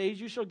 6 days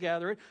you shall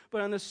gather it,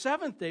 but on the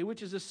 7th day,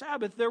 which is a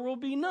Sabbath, there will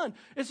be none.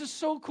 It's just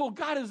so cool.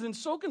 God is in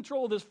so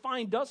control of this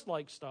fine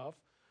dust-like stuff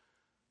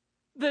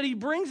that He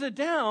brings it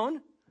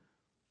down.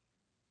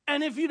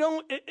 And if you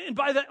don't,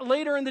 by that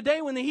later in the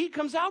day when the heat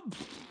comes out,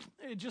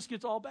 it just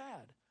gets all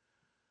bad.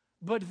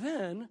 But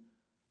then,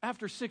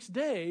 after 6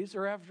 days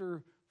or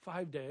after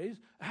 5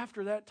 days,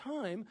 after that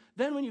time,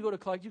 then when you go to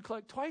collect, you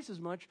collect twice as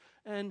much,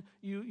 and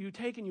you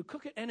take and you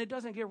cook it, and it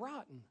doesn't get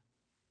rotten.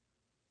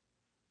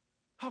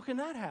 How can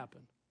that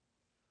happen?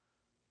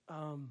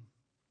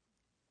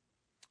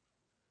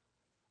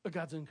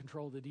 God's in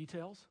control of the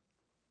details.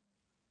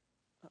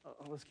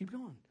 Let's keep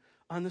going.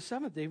 On the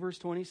 7th day, verse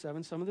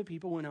 27, some of the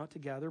people went out to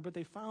gather, but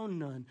they found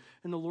none.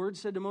 And the Lord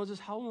said to Moses,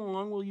 how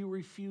long will you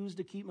refuse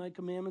to keep my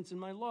commandments and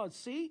my laws?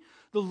 See,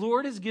 the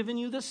Lord has given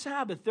you the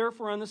Sabbath.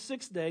 Therefore, on the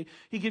 6th day,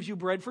 He gives you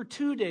bread for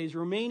 2 days.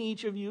 Remain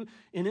each of you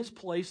in his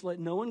place. Let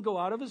no one go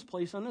out of his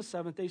place on the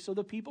 7th day. So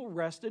the people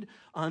rested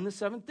on the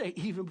 7th day,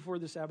 even before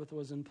the Sabbath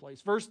was in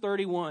place. Verse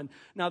 31,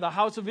 now the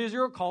house of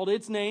Israel called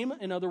its name,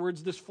 in other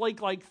words, this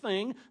flake-like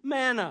thing,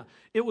 manna.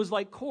 It was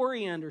like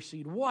coriander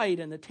seed,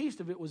 white, and the taste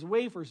of it was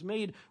wafers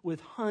made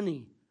with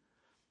honey.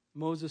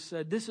 Moses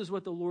said, this is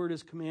what the Lord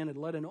has commanded.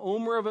 Let an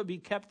omer of it be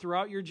kept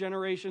throughout your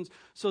generations,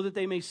 so that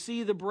they may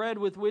see the bread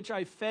with which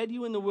I fed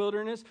you in the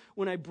wilderness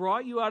when I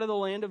brought you out of the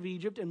land of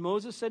Egypt. And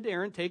Moses said to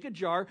Aaron, take a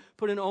jar,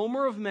 put an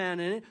omer of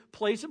manna in it,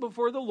 place it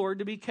before the Lord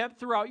to be kept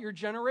throughout your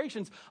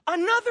generations.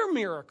 Another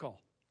miracle.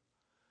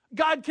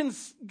 God can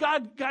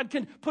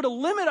put a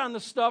limit on the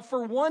stuff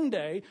for one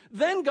day.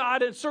 Then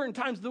God, at certain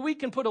times of the week,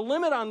 can put a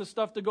limit on the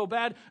stuff to go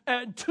bad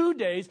at 2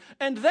 days.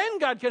 And then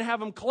God can have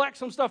them collect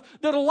some stuff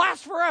that'll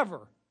last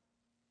forever.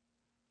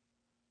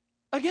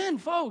 Again,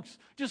 folks,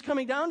 just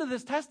coming down to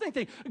this testing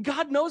thing,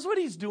 God knows what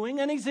he's doing,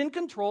 and he's in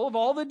control of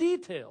all the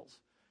details.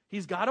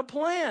 He's got a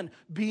plan.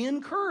 Be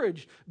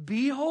encouraged.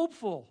 Be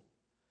hopeful.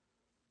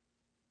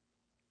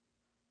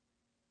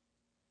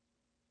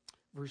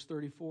 Verse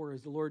 34,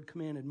 as the Lord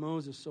commanded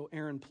Moses, so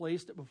Aaron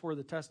placed it before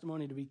the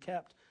testimony to be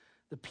kept.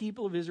 The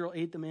people of Israel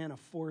ate the manna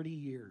 40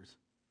 years.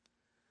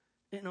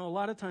 You know, a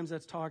lot of times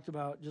that's talked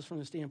about just from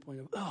the standpoint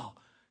of, oh,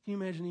 can you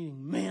imagine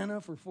eating manna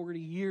for 40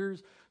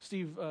 years?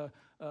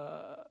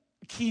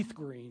 Keith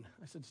Green,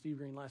 I said Steve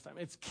Green last time.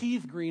 It's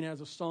Keith Green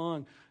has a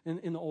song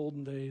in the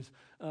olden days,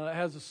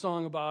 has a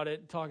song about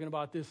it, talking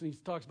about this, and he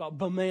talks about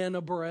banana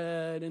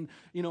bread and,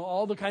 you know,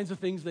 all the kinds of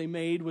things they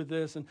made with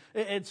this, and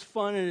it's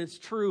fun and it's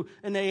true,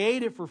 and they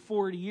ate it for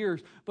 40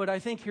 years, but I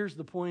think here's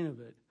the point of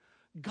it.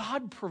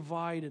 God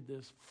provided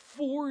this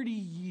 40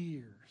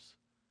 years.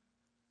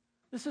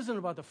 This isn't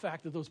about the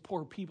fact that those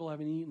poor people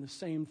haven't eaten the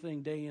same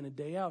thing day in and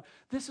day out.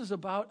 This is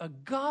about a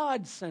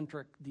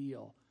God-centric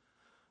deal.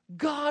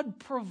 God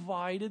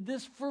provided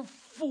this for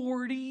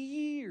 40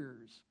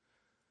 years.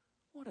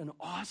 What an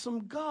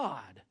awesome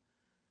God.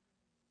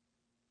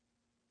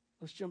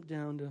 Let's jump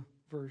down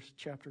to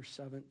chapter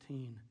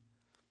 17.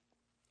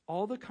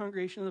 All the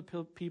congregation of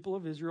the people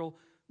of Israel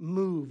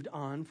moved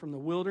on from the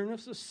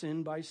wilderness of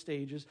Sin by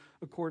stages,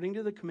 according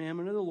to the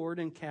commandment of the Lord,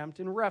 and camped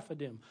in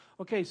Rephidim.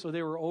 Okay, so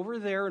they were over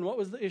there, and what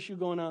was the issue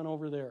going on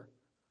over there?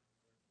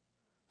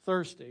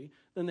 Thirsty.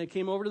 Then they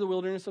came over to the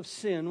wilderness of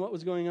Sin. What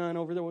was going on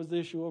over there? What was the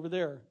issue over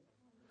there?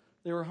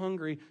 They were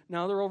hungry.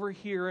 Now they're over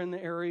here in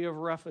the area of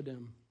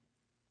Rephidim.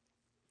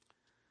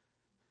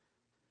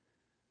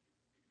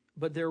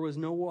 But there was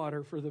no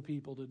water for the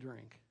people to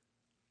drink.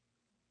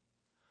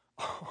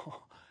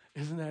 Oh,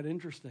 isn't that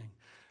interesting?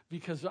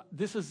 Because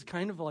this is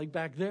kind of like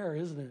back there,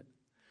 isn't it?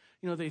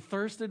 You know, they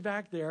thirsted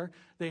back there.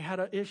 They had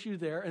an issue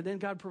there. And then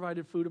God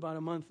provided food about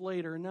a month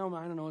later. And now,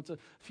 I don't know, it's a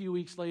few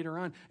weeks later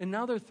on. And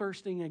now they're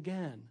thirsting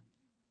again.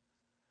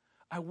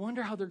 I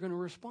wonder how they're going to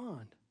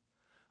respond.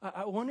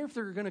 I wonder if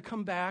they're going to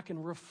come back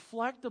and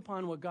reflect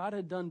upon what God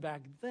had done back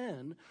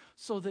then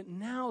so that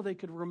now they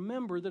could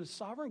remember that a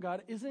sovereign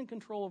God is in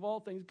control of all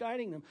things,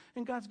 guiding them,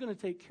 and God's going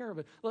to take care of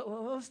it.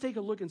 Let's take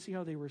a look and see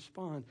how they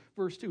respond.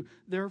 Verse 2,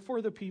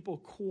 therefore the people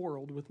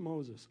quarreled with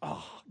Moses.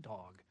 Oh,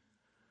 dog.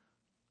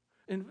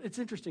 And it's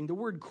interesting, the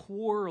word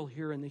quarrel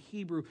here in the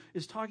Hebrew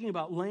is talking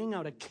about laying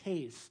out a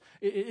case.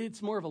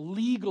 It's more of a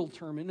legal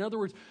term. In other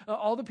words,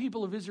 all the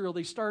people of Israel,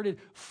 they started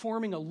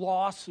forming a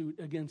lawsuit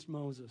against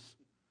Moses.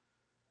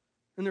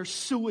 And they're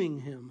suing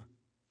him.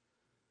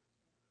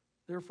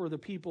 Therefore, the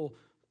people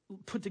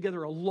put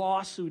together a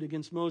lawsuit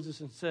against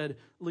Moses and said,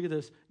 look at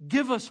this,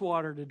 give us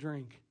water to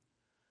drink.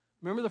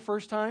 Remember the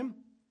first time?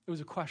 It was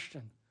a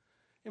question.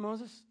 Hey,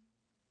 Moses,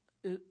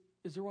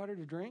 is there water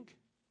to drink?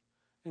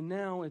 And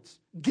now it's,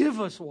 give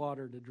us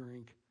water to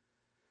drink.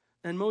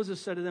 And Moses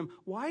said to them,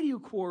 why do you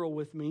quarrel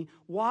with me?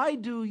 Why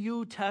do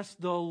you test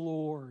the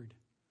Lord?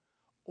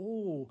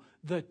 Oh,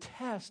 the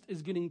test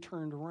is getting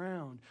turned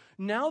around.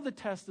 Now the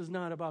test is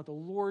not about the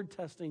Lord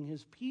testing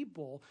his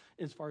people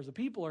as far as the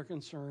people are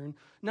concerned.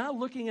 Not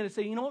looking at it and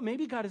saying, you know what,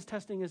 maybe God is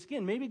testing us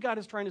again. Maybe God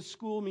is trying to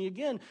school me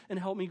again and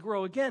help me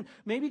grow again.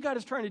 Maybe God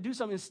is trying to do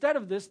something. Instead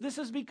of this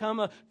has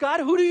become a, God,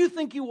 who do you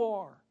think you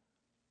are?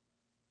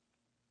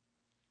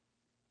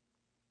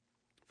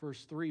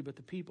 Verse 3, but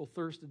the people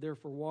thirsted there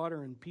for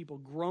water, and people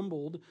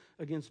grumbled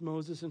against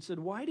Moses and said,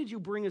 why did you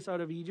bring us out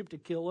of Egypt to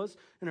kill us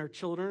and our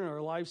children and our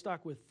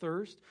livestock with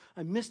thirst?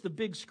 I missed the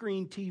big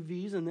screen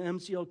TVs and the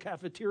MCL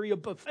cafeteria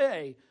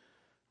buffet.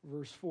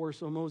 Verse 4,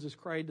 so Moses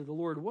cried to the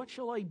Lord, what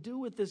shall I do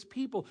with this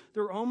people?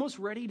 They're almost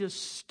ready to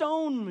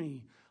stone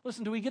me.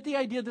 Listen, do we get the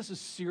idea this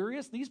is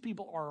serious? These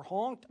people are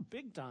honked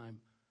big time.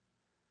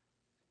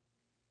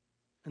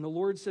 And the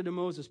Lord said to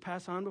Moses,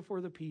 pass on before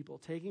the people,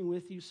 taking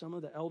with you some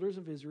of the elders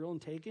of Israel,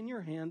 and take in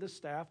your hand the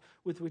staff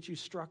with which you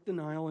struck the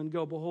Nile, and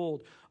go,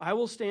 behold, I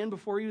will stand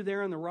before you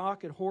there on the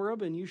rock at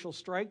Horeb, and you shall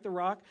strike the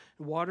rock,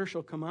 and water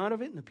shall come out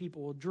of it, and the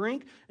people will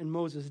drink. And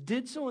Moses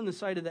did so in the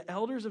sight of the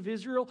elders of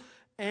Israel,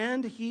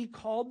 and he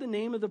called the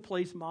name of the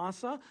place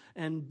Massah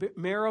and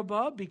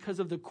Meribah because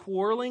of the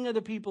quarreling of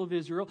the people of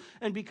Israel,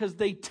 and because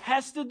they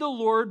tested the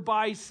Lord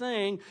by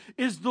saying,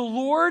 is the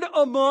Lord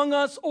among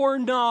us or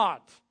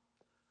not?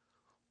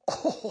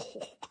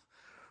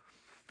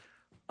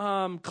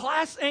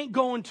 Class ain't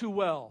going too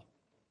well.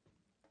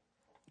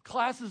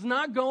 Class is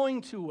not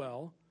going too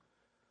well.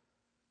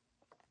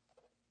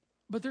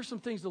 But there's some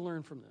things to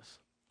learn from this.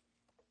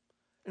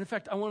 And in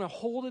fact, I want to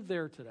hold it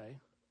there today,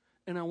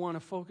 and I want to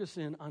focus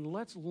in on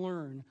let's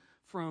learn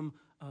from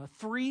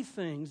 3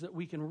 things that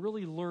we can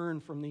really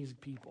learn from these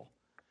people.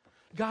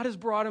 God has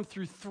brought him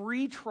through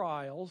 3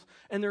 trials,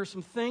 and there are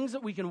some things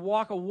that we can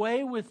walk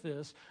away with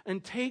this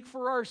and take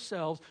for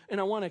ourselves, and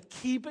I want to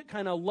keep it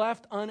kind of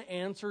left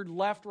unanswered,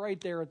 left right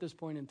there at this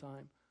point in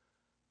time.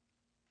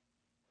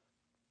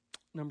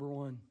 Number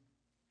one,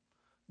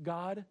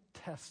 God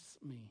tests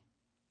me.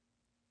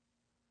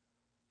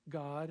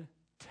 God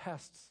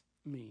tests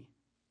me.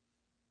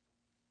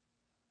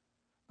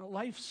 Now,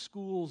 life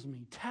schools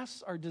me.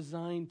 Tests are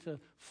designed to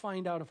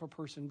find out if a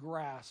person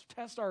grasps.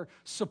 Tests are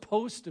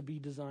supposed to be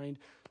designed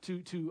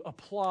to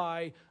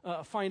apply,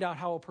 find out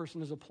how a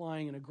person is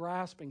applying and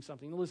grasping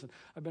something. Now, listen,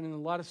 I've been in a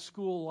lot of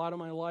school, a lot of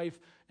my life,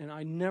 and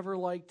I never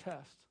liked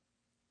tests.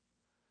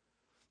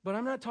 But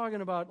I'm not talking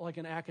about like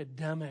an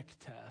academic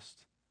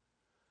test.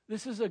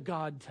 This is a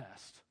God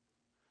test.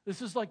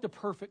 This is like the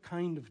perfect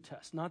kind of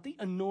test, not the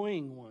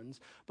annoying ones,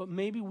 but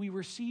maybe we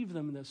receive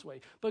them this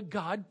way. But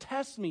God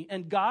tests me,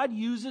 and God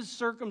uses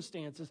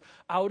circumstances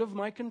out of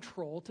my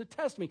control to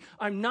test me.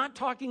 I'm not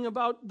talking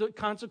about the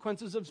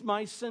consequences of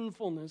my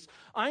sinfulness.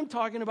 I'm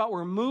talking about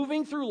we're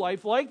moving through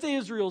life like the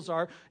Israelites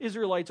are.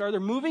 They're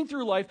moving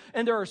through life,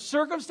 and there are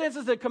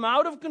circumstances that come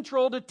out of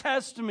control to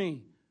test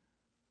me.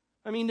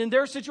 I mean, in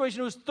their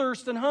situation, it was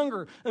thirst and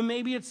hunger. And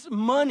maybe it's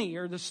money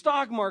or the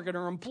stock market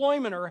or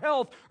employment or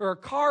health or a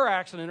car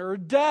accident or a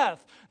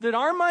death that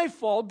aren't my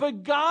fault.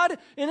 But God,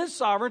 in His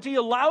sovereignty,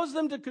 allows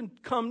them to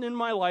come in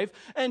my life.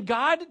 And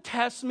God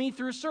tests me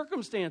through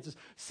circumstances.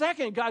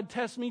 Second, God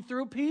tests me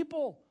through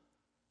people.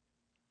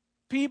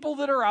 People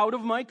that are out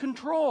of my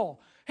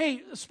control.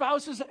 Hey,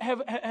 spouses,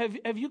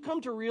 have you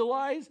come to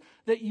realize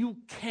that you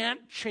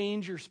can't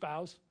change your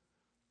spouse?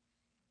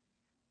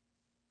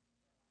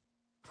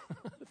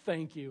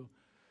 Thank you.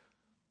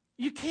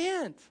 You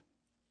can't.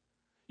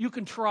 You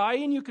can try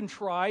and you can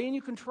try and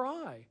you can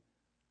try.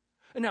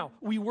 And now,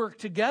 we work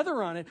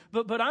together on it,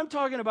 but I'm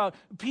talking about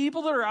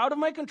people that are out of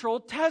my control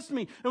test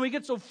me, and we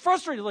get so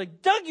frustrated,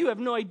 like, Doug, you have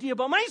no idea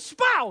about my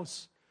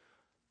spouse.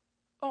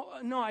 Oh,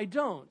 no, I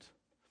don't.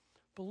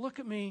 But look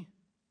at me.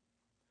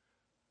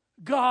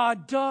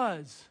 God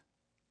does.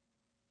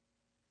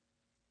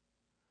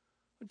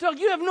 Doug,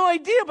 you have no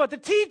idea about the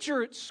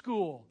teacher at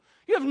school.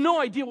 You have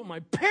no idea what my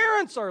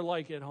parents are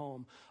like at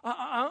home.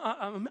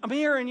 I'm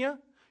hearing you.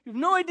 You have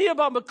no idea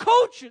about my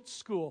coach at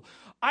school.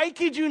 I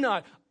kid you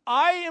not.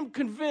 I am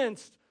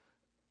convinced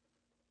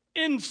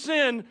in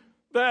sin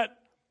that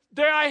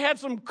I had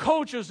some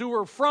coaches who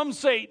were from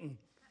Satan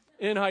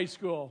in high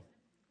school.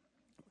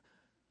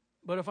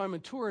 But if I'm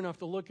mature enough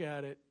to look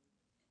at it,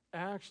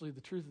 actually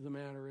the truth of the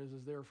matter is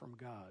they're from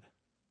God.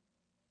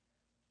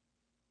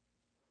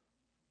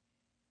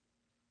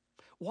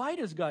 Why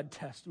does God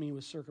test me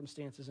with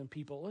circumstances and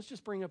people? Let's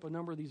just bring up a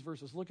number of these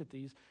verses. Look at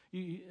these.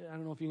 I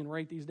don't know if you can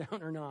write these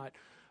down or not.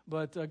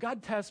 But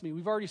God tests me.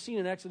 We've already seen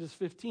in Exodus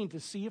 15 to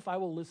see if I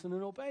will listen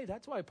and obey.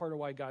 That's part of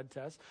why God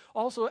tests.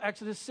 Also,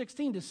 Exodus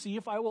 16 to see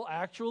if I will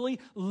actually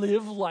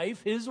live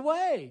life His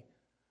way.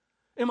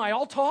 Am I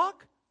all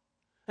talk?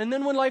 And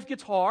then when life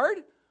gets hard,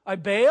 I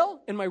bail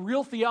and my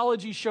real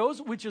theology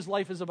shows which is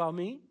life is about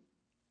me.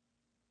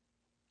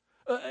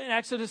 In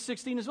Exodus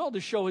 16 as well, to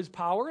show His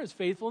power, His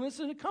faithfulness,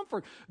 and His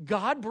comfort.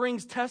 God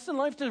brings tests in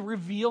life to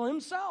reveal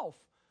Himself.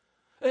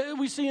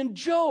 We see in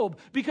Job,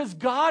 because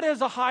God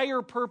has a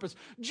higher purpose.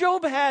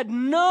 Job had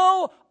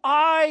no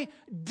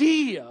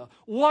idea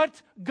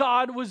what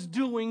God was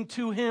doing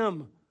to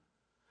him.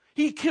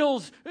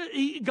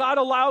 God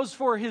allows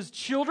for His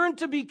children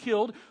to be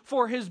killed,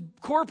 for His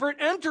corporate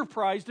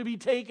enterprise to be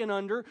taken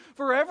under,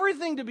 for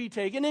everything to be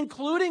taken,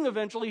 including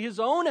eventually His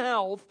own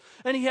health.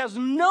 And he has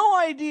no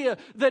idea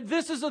that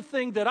this is a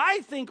thing that I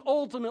think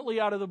ultimately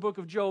out of the book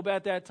of Job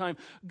at that time,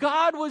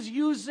 God was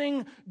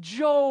using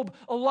Job,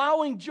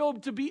 allowing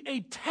Job to be a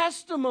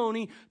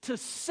testimony to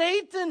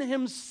Satan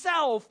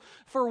himself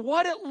for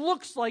what it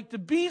looks like to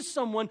be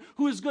someone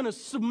who is going to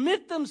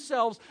submit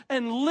themselves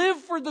and live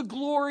for the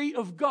glory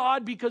of God,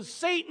 because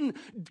Satan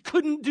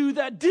couldn't do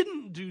that,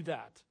 didn't do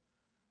that.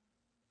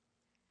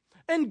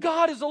 And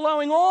God is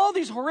allowing all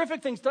these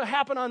horrific things to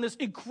happen on this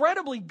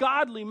incredibly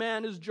godly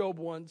man, as Job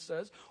 1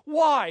 says.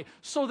 Why?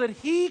 So that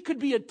he could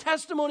be a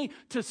testimony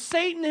to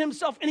Satan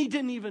himself, and he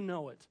didn't even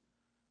know it.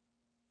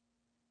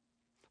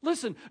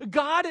 Listen,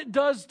 God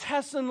does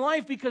tests in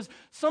life because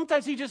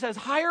sometimes He just has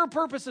higher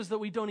purposes that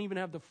we don't even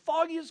have the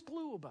foggiest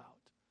clue about.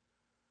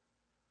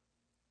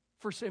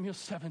 1 Samuel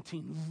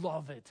 17,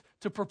 love it.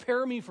 To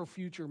prepare me for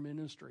future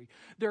ministry.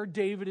 There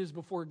David is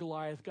before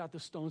Goliath, got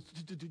the stones,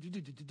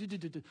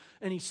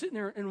 and he's sitting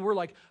there, and we're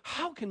like,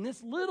 how can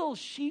this little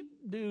sheep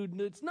dude,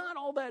 that's not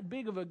all that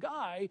big of a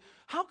guy,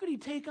 how could he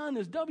take on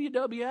this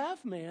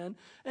WWF man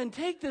and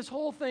take this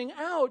whole thing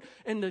out?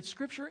 And the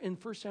scripture in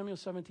 1 Samuel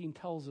 17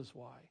 tells us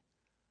why.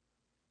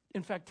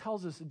 In fact,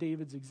 tells us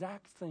David's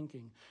exact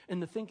thinking. And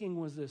the thinking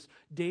was this.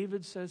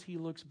 David says he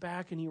looks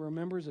back and he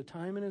remembers a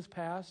time in his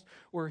past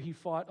where he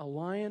fought a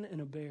lion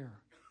and a bear.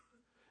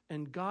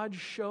 And God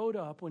showed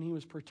up when he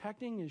was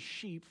protecting his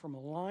sheep from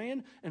a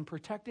lion and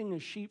protecting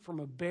his sheep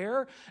from a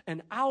bear.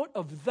 And out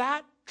of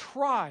that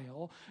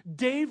trial,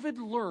 David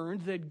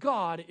learned that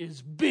God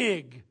is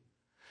big.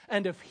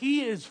 And if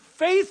he is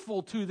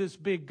faithful to this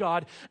big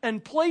God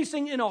and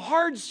placing in a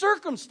hard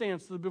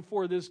circumstance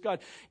before this God,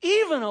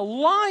 even a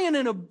lion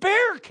and a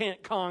bear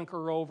can't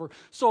conquer over.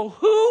 So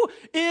who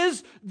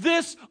is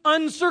this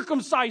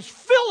uncircumcised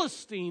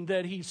Philistine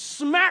that he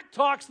smack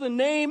talks the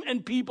name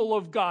and people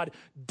of God?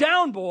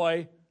 Down,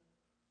 boy.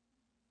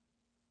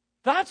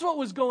 That's what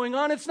was going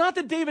on. It's not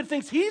that David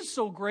thinks he's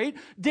so great.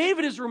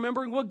 David is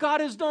remembering what God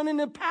has done in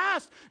the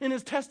past in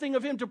his testing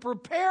of him to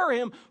prepare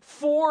him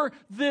for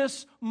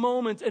this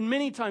moment. And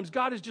many times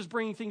God is just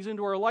bringing things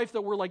into our life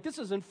that we're like, this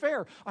isn't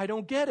fair. I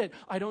don't get it.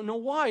 I don't know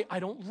why. I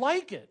don't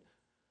like it.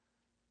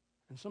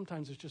 And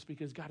sometimes it's just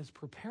because God is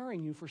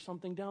preparing you for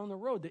something down the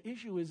road. The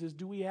issue is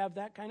do we have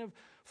that kind of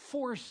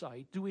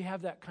foresight? Do we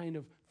have that kind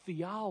of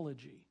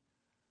theology?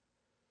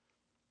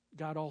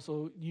 God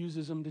also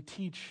uses him to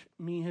teach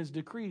me his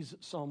decrees,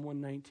 Psalm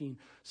 119.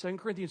 2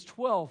 Corinthians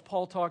 12,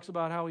 Paul talks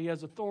about how he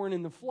has a thorn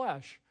in the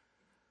flesh.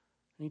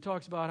 And he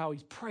talks about how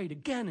he's prayed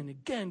again and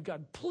again,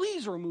 God,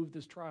 please remove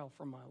this trial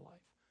from my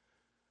life.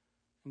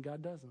 And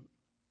God doesn't.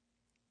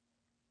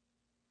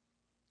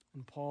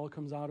 And Paul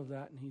comes out of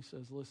that and he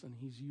says, listen,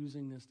 he's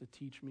using this to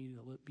teach me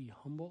to be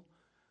humble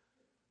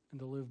and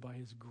to live by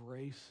his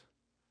grace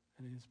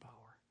and his power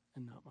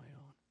and not my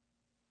own.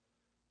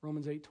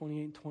 Romans 8,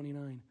 28 and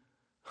 29.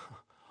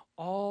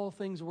 All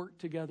things work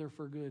together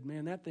for good.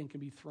 Man, that thing can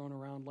be thrown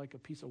around like a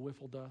piece of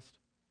wiffle dust.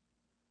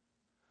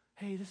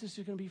 Hey, this is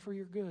just going to be for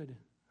your good.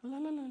 La,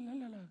 la, la,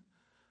 la, la.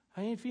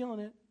 I ain't feeling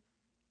it.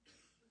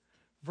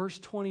 Verse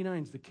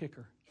 29 is the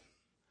kicker.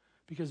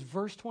 Because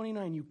verse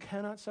 29, you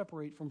cannot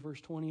separate from verse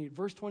 28.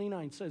 Verse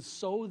 29 says,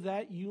 so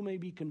that you may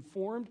be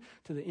conformed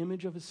to the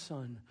image of his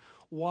Son.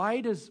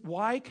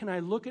 Why can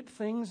I look at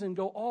things and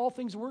go, all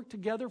things work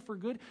together for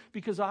good?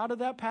 Because out of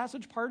that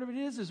passage, part of it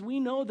is we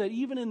know that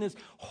even in this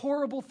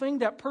horrible thing,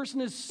 that person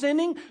is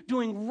sinning,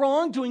 doing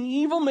wrong, doing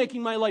evil,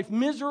 making my life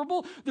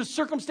miserable. The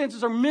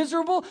circumstances are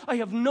miserable. I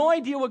have no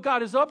idea what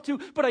God is up to,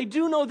 but I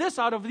do know this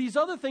out of these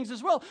other things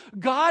as well.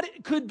 God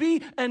could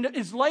be and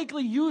is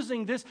likely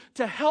using this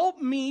to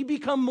help me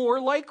become more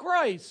like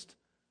Christ.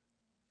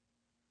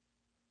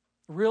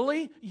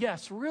 Really?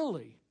 Yes,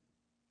 really.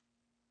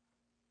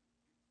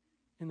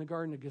 In the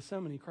Garden of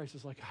Gethsemane, Christ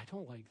is like, I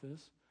don't like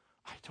this.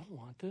 I don't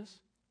want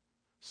this.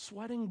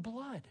 Sweating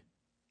blood.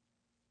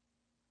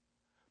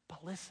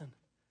 But listen,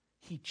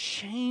 he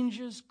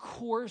changes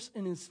course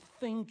in his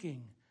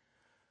thinking.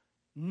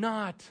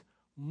 Not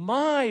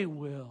my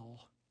will,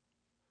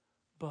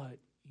 but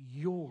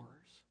yours.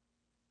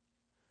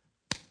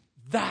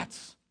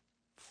 That's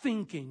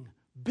thinking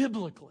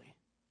biblically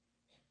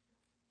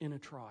in a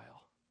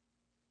trial.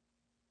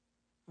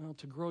 Well,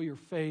 to grow your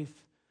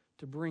faith,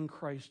 to bring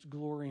Christ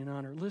glory and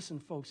honor. Listen,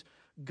 folks,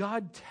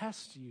 God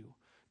tests you.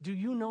 Do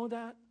you know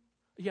that?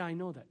 Yeah, I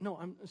know that. No,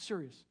 I'm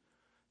serious.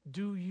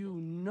 Do you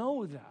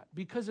know that?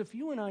 Because if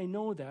you and I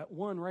know that,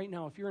 one, right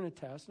now, if you're in a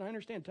test, and I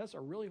understand tests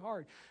are really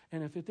hard,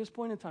 and if at this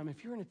point in time,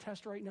 if you're in a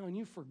test right now and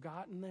you've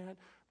forgotten that,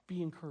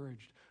 be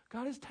encouraged.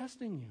 God is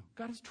testing you.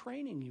 God is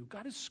training you.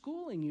 God is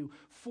schooling you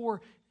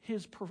for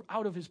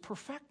out of his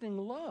perfecting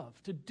love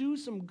to do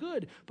some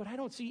good, but I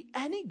don't see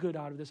any good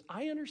out of this.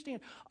 I understand.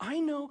 I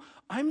know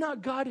I'm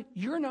not God,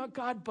 you're not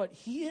God, but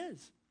he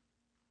is.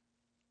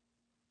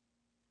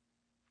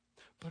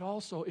 But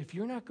also, if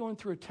you're not going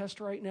through a test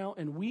right now,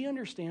 and we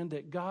understand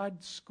that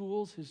God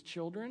schools his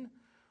children,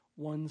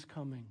 one's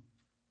coming.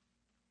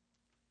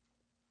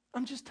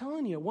 I'm just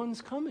telling you,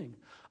 one's coming.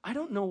 I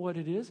don't know what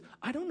it is.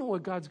 I don't know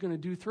what God's going to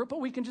do through it, but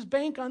we can just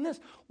bank on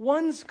this.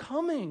 One's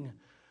coming.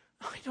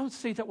 I don't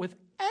say that with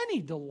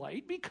any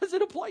delight because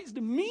it applies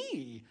to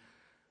me.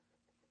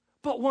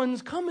 But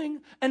one's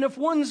coming, and if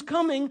one's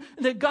coming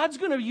that God's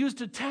going to use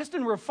to test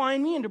and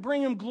refine me and to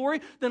bring him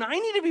glory, then I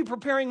need to be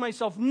preparing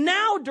myself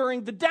now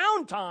during the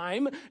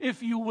downtime,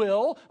 if you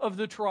will, of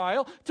the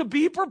trial, to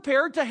be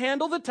prepared to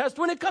handle the test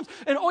when it comes.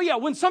 And oh yeah,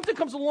 when something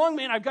comes along,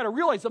 man, I've got to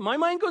realize that my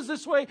mind goes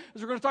this way,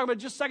 as we're going to talk about in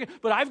just a second,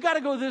 but I've got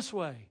to go this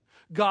way.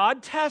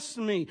 God tests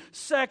me.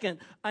 Second,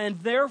 and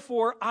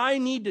therefore I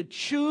need to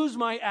choose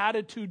my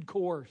attitude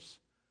course.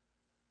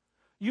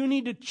 You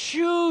need to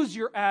choose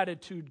your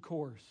attitude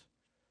course.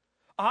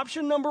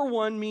 Option number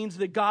one means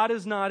that God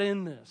is not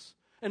in this.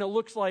 And it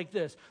looks like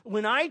this.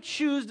 When I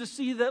choose to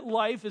see that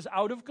life is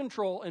out of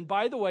control, and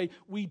by the way,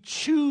 we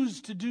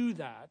choose to do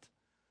that.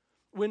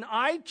 When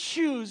I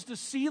choose to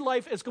see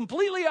life as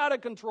completely out of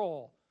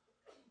control,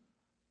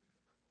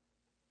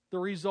 the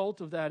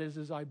result of that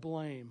is I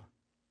blame.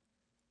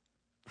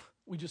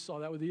 We just saw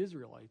that with the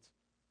Israelites.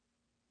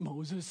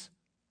 Moses.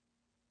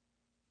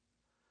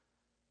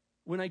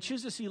 When I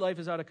choose to see life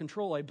as out of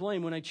control, I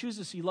blame. When I choose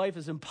to see life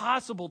as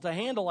impossible to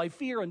handle, I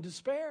fear and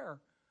despair.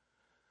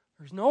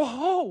 There's no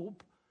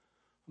hope.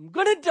 I'm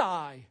going to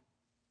die.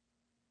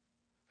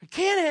 I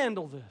can't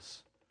handle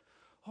this.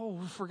 Oh,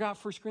 we forgot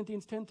 1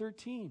 Corinthians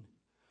 10:13.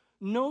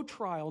 No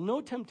trial, no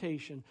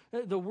temptation.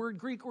 The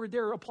Greek word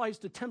there applies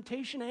to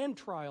temptation and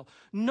trial.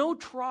 No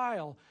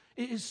trial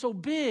is so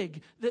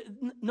big that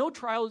no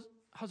trial is,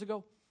 how's it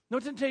go? No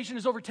temptation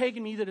has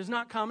overtaken me that is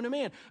not common to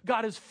man.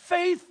 God is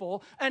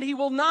faithful, and he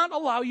will not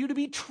allow you to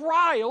be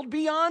trialed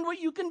beyond what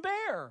you can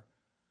bear.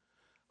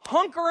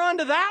 Hunker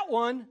onto that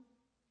one.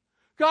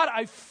 God,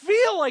 I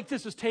feel like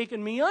this has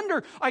taken me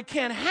under. I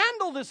can't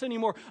handle this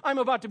anymore. I'm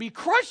about to be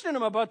crushed and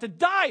I'm about to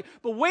die.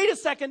 But wait a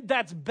second,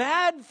 that's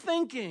bad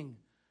thinking.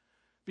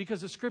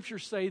 Because the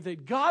scriptures say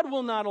that God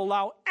will not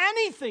allow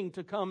anything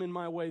to come in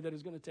my way that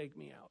is going to take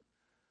me out.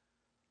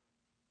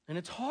 And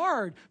it's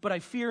hard, but I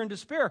fear and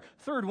despair.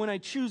 Third, when I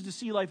choose to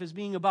see life as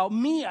being about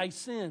me, I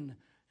sin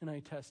and I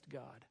test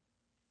God.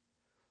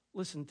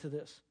 Listen to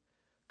this.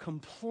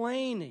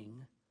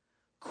 Complaining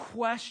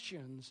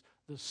questions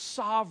the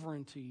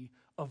sovereignty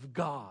of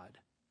God.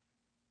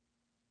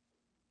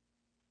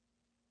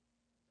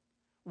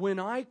 When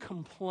I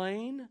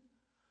complain,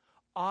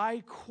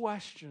 I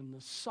question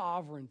the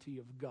sovereignty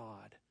of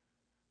God.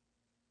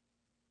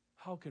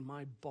 How can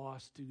my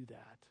boss do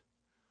that?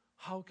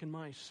 How can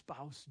my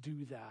spouse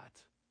do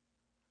that?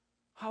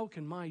 How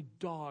can my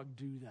dog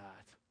do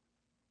that?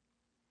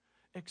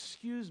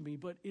 Excuse me,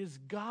 but is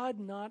God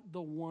not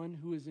the one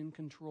who is in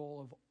control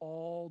of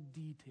all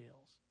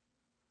details?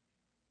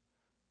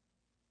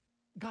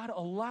 God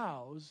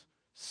allows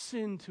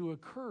sin to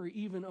occur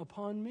even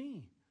upon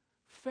me,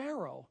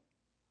 Pharaoh,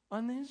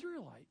 on the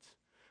Israelites.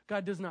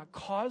 God does not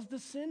cause the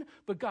sin,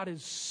 but God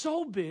is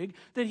so big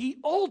that he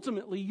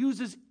ultimately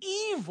uses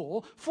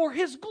evil for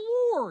his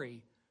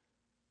glory.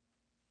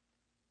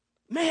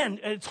 Man,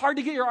 it's hard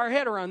to get our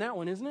head around that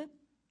one, isn't it?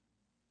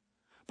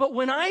 But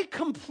when I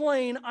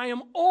complain, I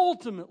am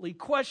ultimately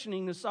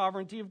questioning the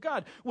sovereignty of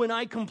God. When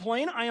I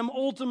complain, I am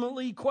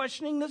ultimately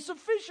questioning the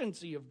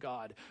sufficiency of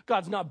God.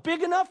 God's not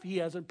big enough. He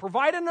hasn't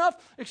provided enough.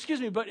 Excuse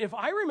me, but if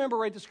I remember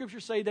right, the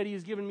scriptures say that he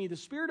has given me the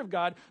Spirit of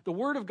God, the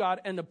Word of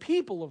God, and the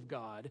people of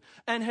God,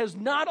 and has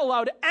not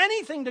allowed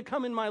anything to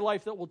come in my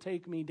life that will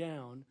take me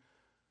down.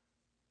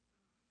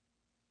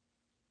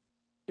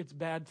 It's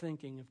bad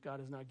thinking if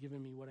God has not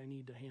given me what I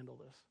need to handle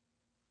this.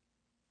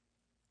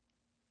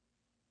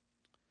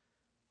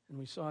 And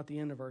we saw at the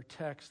end of our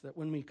text that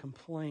when we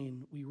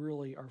complain, we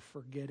really are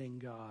forgetting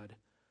God.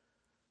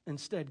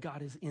 Instead,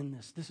 God is in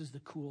this. This is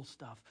the cool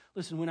stuff.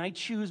 Listen, when I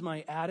choose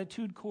my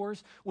attitude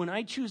course, when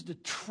I choose to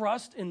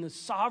trust in the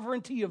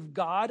sovereignty of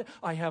God,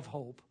 I have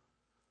hope.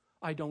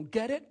 I don't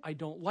get it. I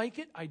don't like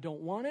it. I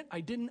don't want it.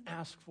 I didn't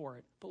ask for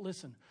it. But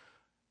listen,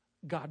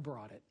 God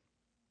brought it.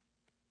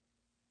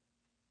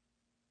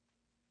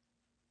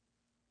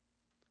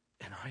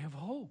 And I have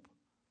hope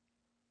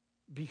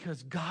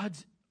because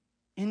God's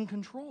in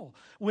control.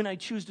 When I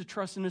choose to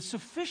trust in a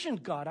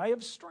sufficient God, I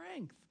have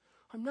strength.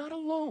 I'm not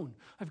alone.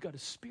 I've got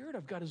His Spirit,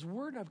 I've got His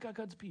Word, I've got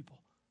God's people.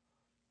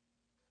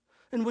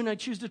 And when I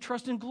choose to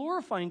trust in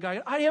glorifying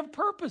God, I have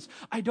purpose.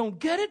 I don't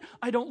get it,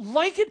 I don't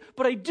like it,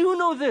 but I do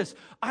know this.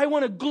 I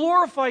want to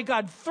glorify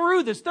God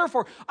through this.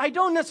 Therefore, I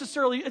don't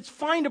necessarily, it's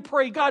fine to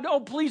pray, God, oh,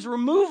 please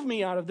remove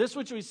me out of this,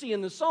 which we see in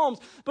the Psalms.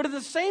 But at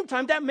the same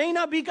time, that may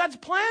not be God's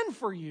plan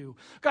for you.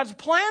 God's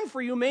plan for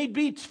you may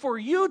be for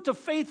you to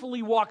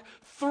faithfully walk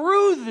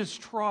through this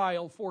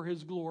trial for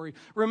His glory.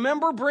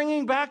 Remember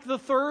bringing back the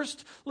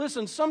thirst?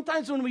 Listen,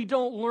 sometimes when we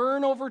don't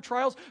learn over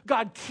trials,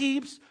 God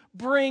keeps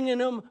bringing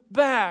them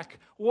back.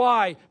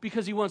 Why?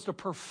 Because He wants to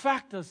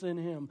perfect us in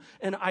Him.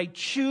 And I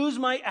choose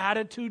my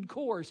attitude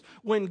course.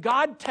 When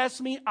God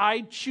tests me,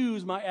 I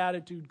choose my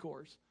attitude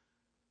course.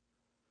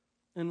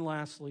 And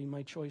lastly,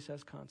 my choice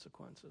has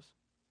consequences.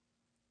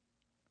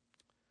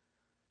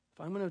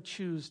 If I'm going to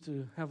choose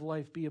to have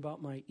life be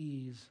about my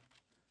ease,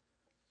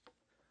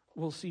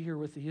 we'll see here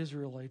with the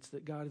Israelites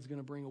that God is going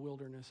to bring a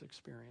wilderness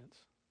experience.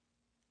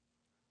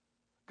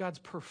 God's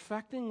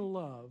perfecting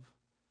love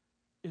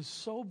is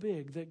so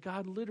big that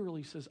God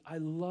literally says, I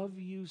love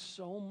you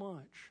so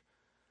much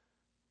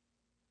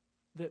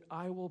that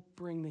I will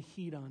bring the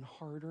heat on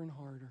harder and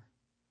harder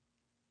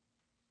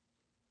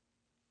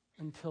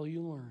until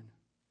you learn,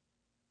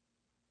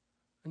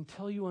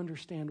 until you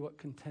understand what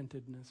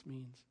contentedness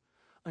means,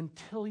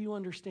 until you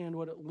understand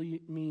what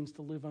it means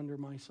to live under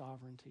my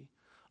sovereignty,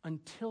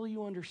 until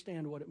you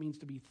understand what it means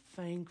to be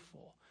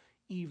thankful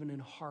even in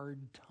hard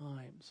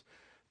times.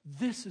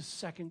 This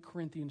is 2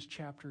 Corinthians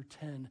chapter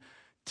 10.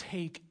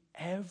 Take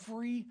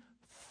every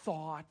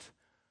thought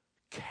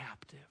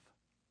captive.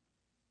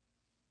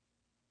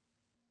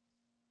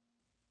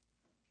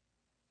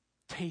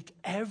 Take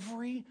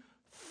every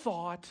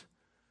thought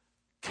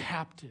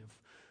captive.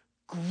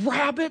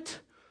 Grab it,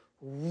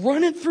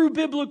 run it through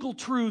biblical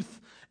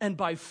truth, and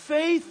by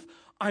faith,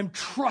 I'm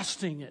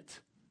trusting it.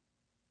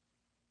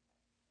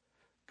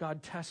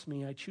 God tests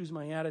me. I choose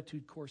my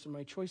attitude course, and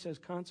my choice has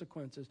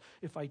consequences.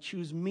 If I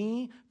choose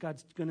me,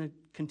 God's going to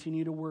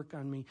continue to work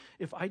on me.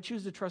 If I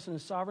choose to trust in a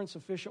sovereign,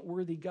 sufficient,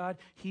 worthy God,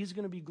 He's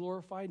going to be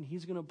glorified, and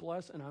He's going to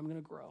bless, and I'm going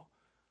to grow.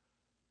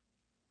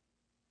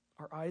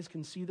 Our eyes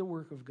can see the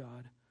work of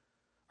God.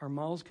 Our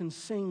mouths can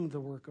sing the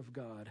work of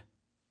God.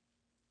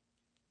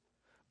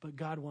 But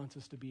God wants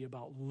us to be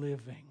about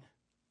living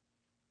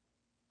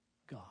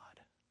God.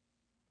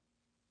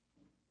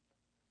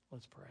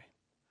 Let's pray.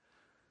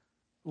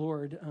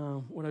 Lord,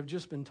 what I've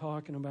just been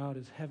talking about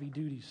is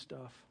heavy-duty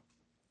stuff.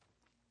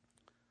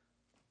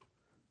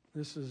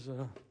 This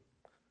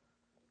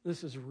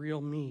is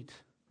real meat,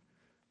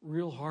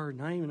 real hard.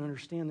 And I even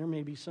understand there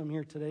may be some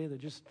here today that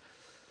just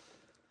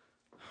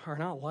are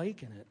not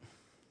liking it.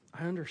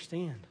 I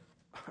understand.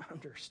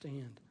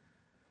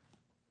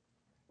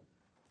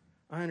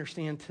 I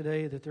understand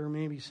today that there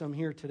may be some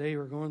here today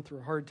who are going through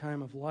a hard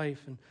time of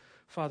life. And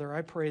Father,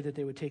 I pray that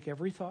they would take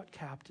every thought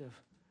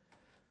captive,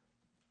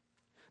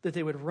 that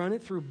they would run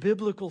it through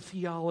biblical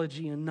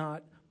theology and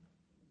not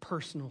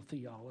personal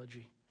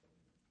theology.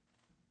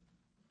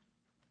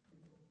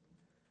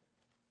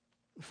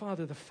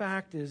 Father, the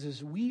fact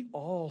is we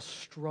all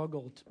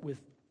struggled with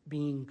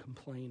being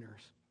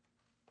complainers.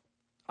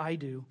 I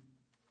do.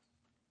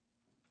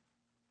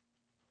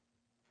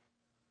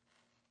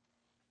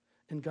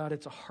 And God,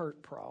 it's a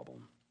heart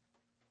problem.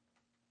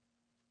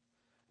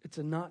 It's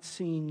a not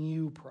seeing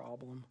you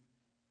problem.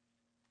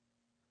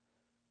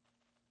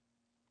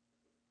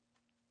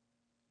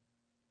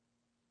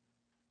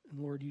 And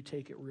Lord, you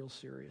take it real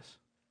serious.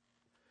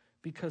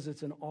 Because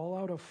it's an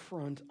all-out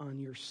affront on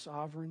your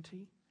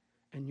sovereignty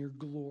and your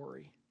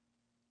glory.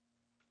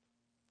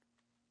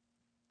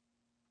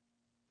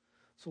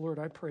 So Lord,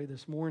 I pray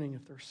this morning,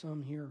 if there's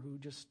some here who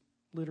just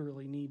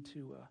literally need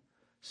to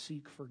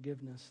seek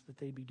forgiveness, that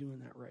they be doing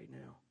that right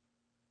now.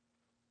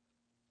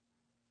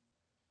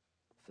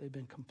 If they've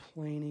been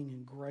complaining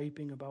and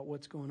griping about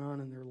what's going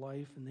on in their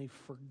life and they've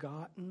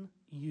forgotten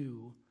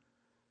you,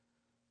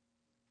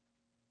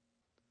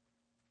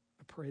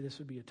 I pray this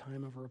would be a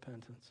time of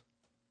repentance.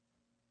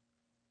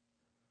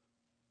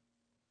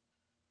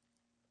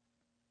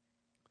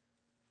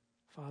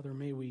 Father,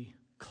 may we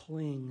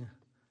cling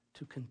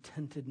to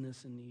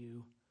contentedness in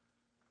you.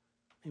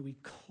 May we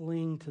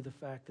cling to the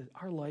fact that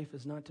our life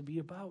is not to be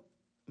about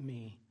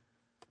me.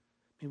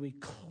 May we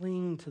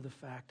cling to the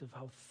fact of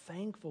how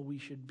thankful we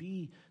should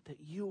be that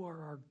you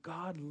are our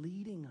God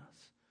leading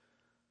us.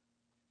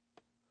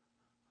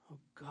 Oh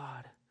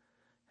God,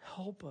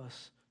 help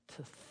us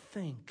to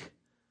think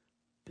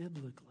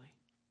biblically.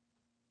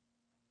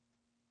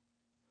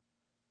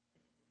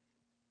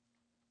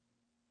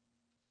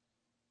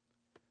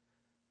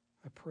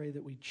 I pray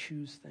that we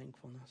choose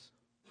thankfulness.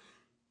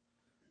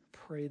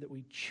 Pray that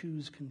we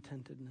choose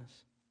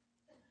contentedness.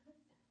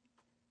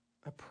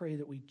 I pray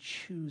that we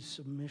choose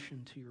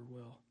submission to your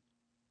will.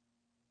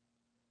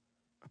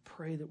 I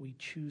pray that we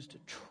choose to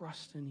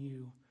trust in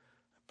you.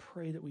 I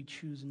pray that we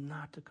choose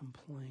not to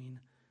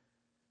complain.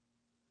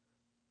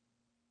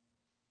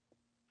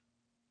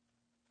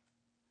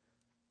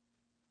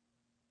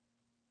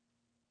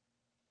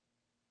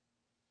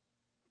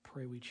 I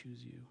pray we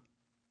choose you.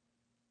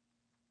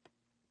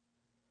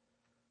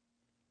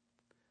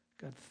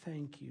 God,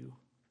 thank you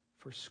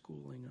for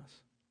schooling us.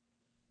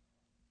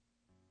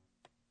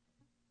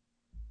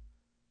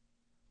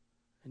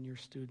 And your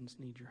students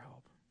need your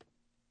help.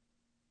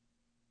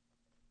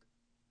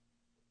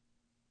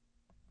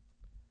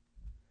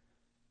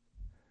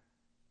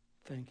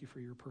 Thank you for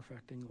your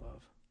perfecting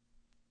love.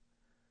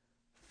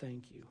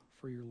 Thank you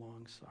for your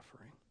long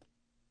suffering.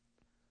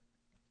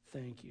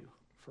 Thank you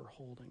for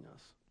holding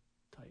us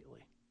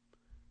tightly.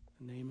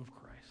 In the name of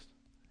Christ,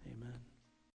 amen.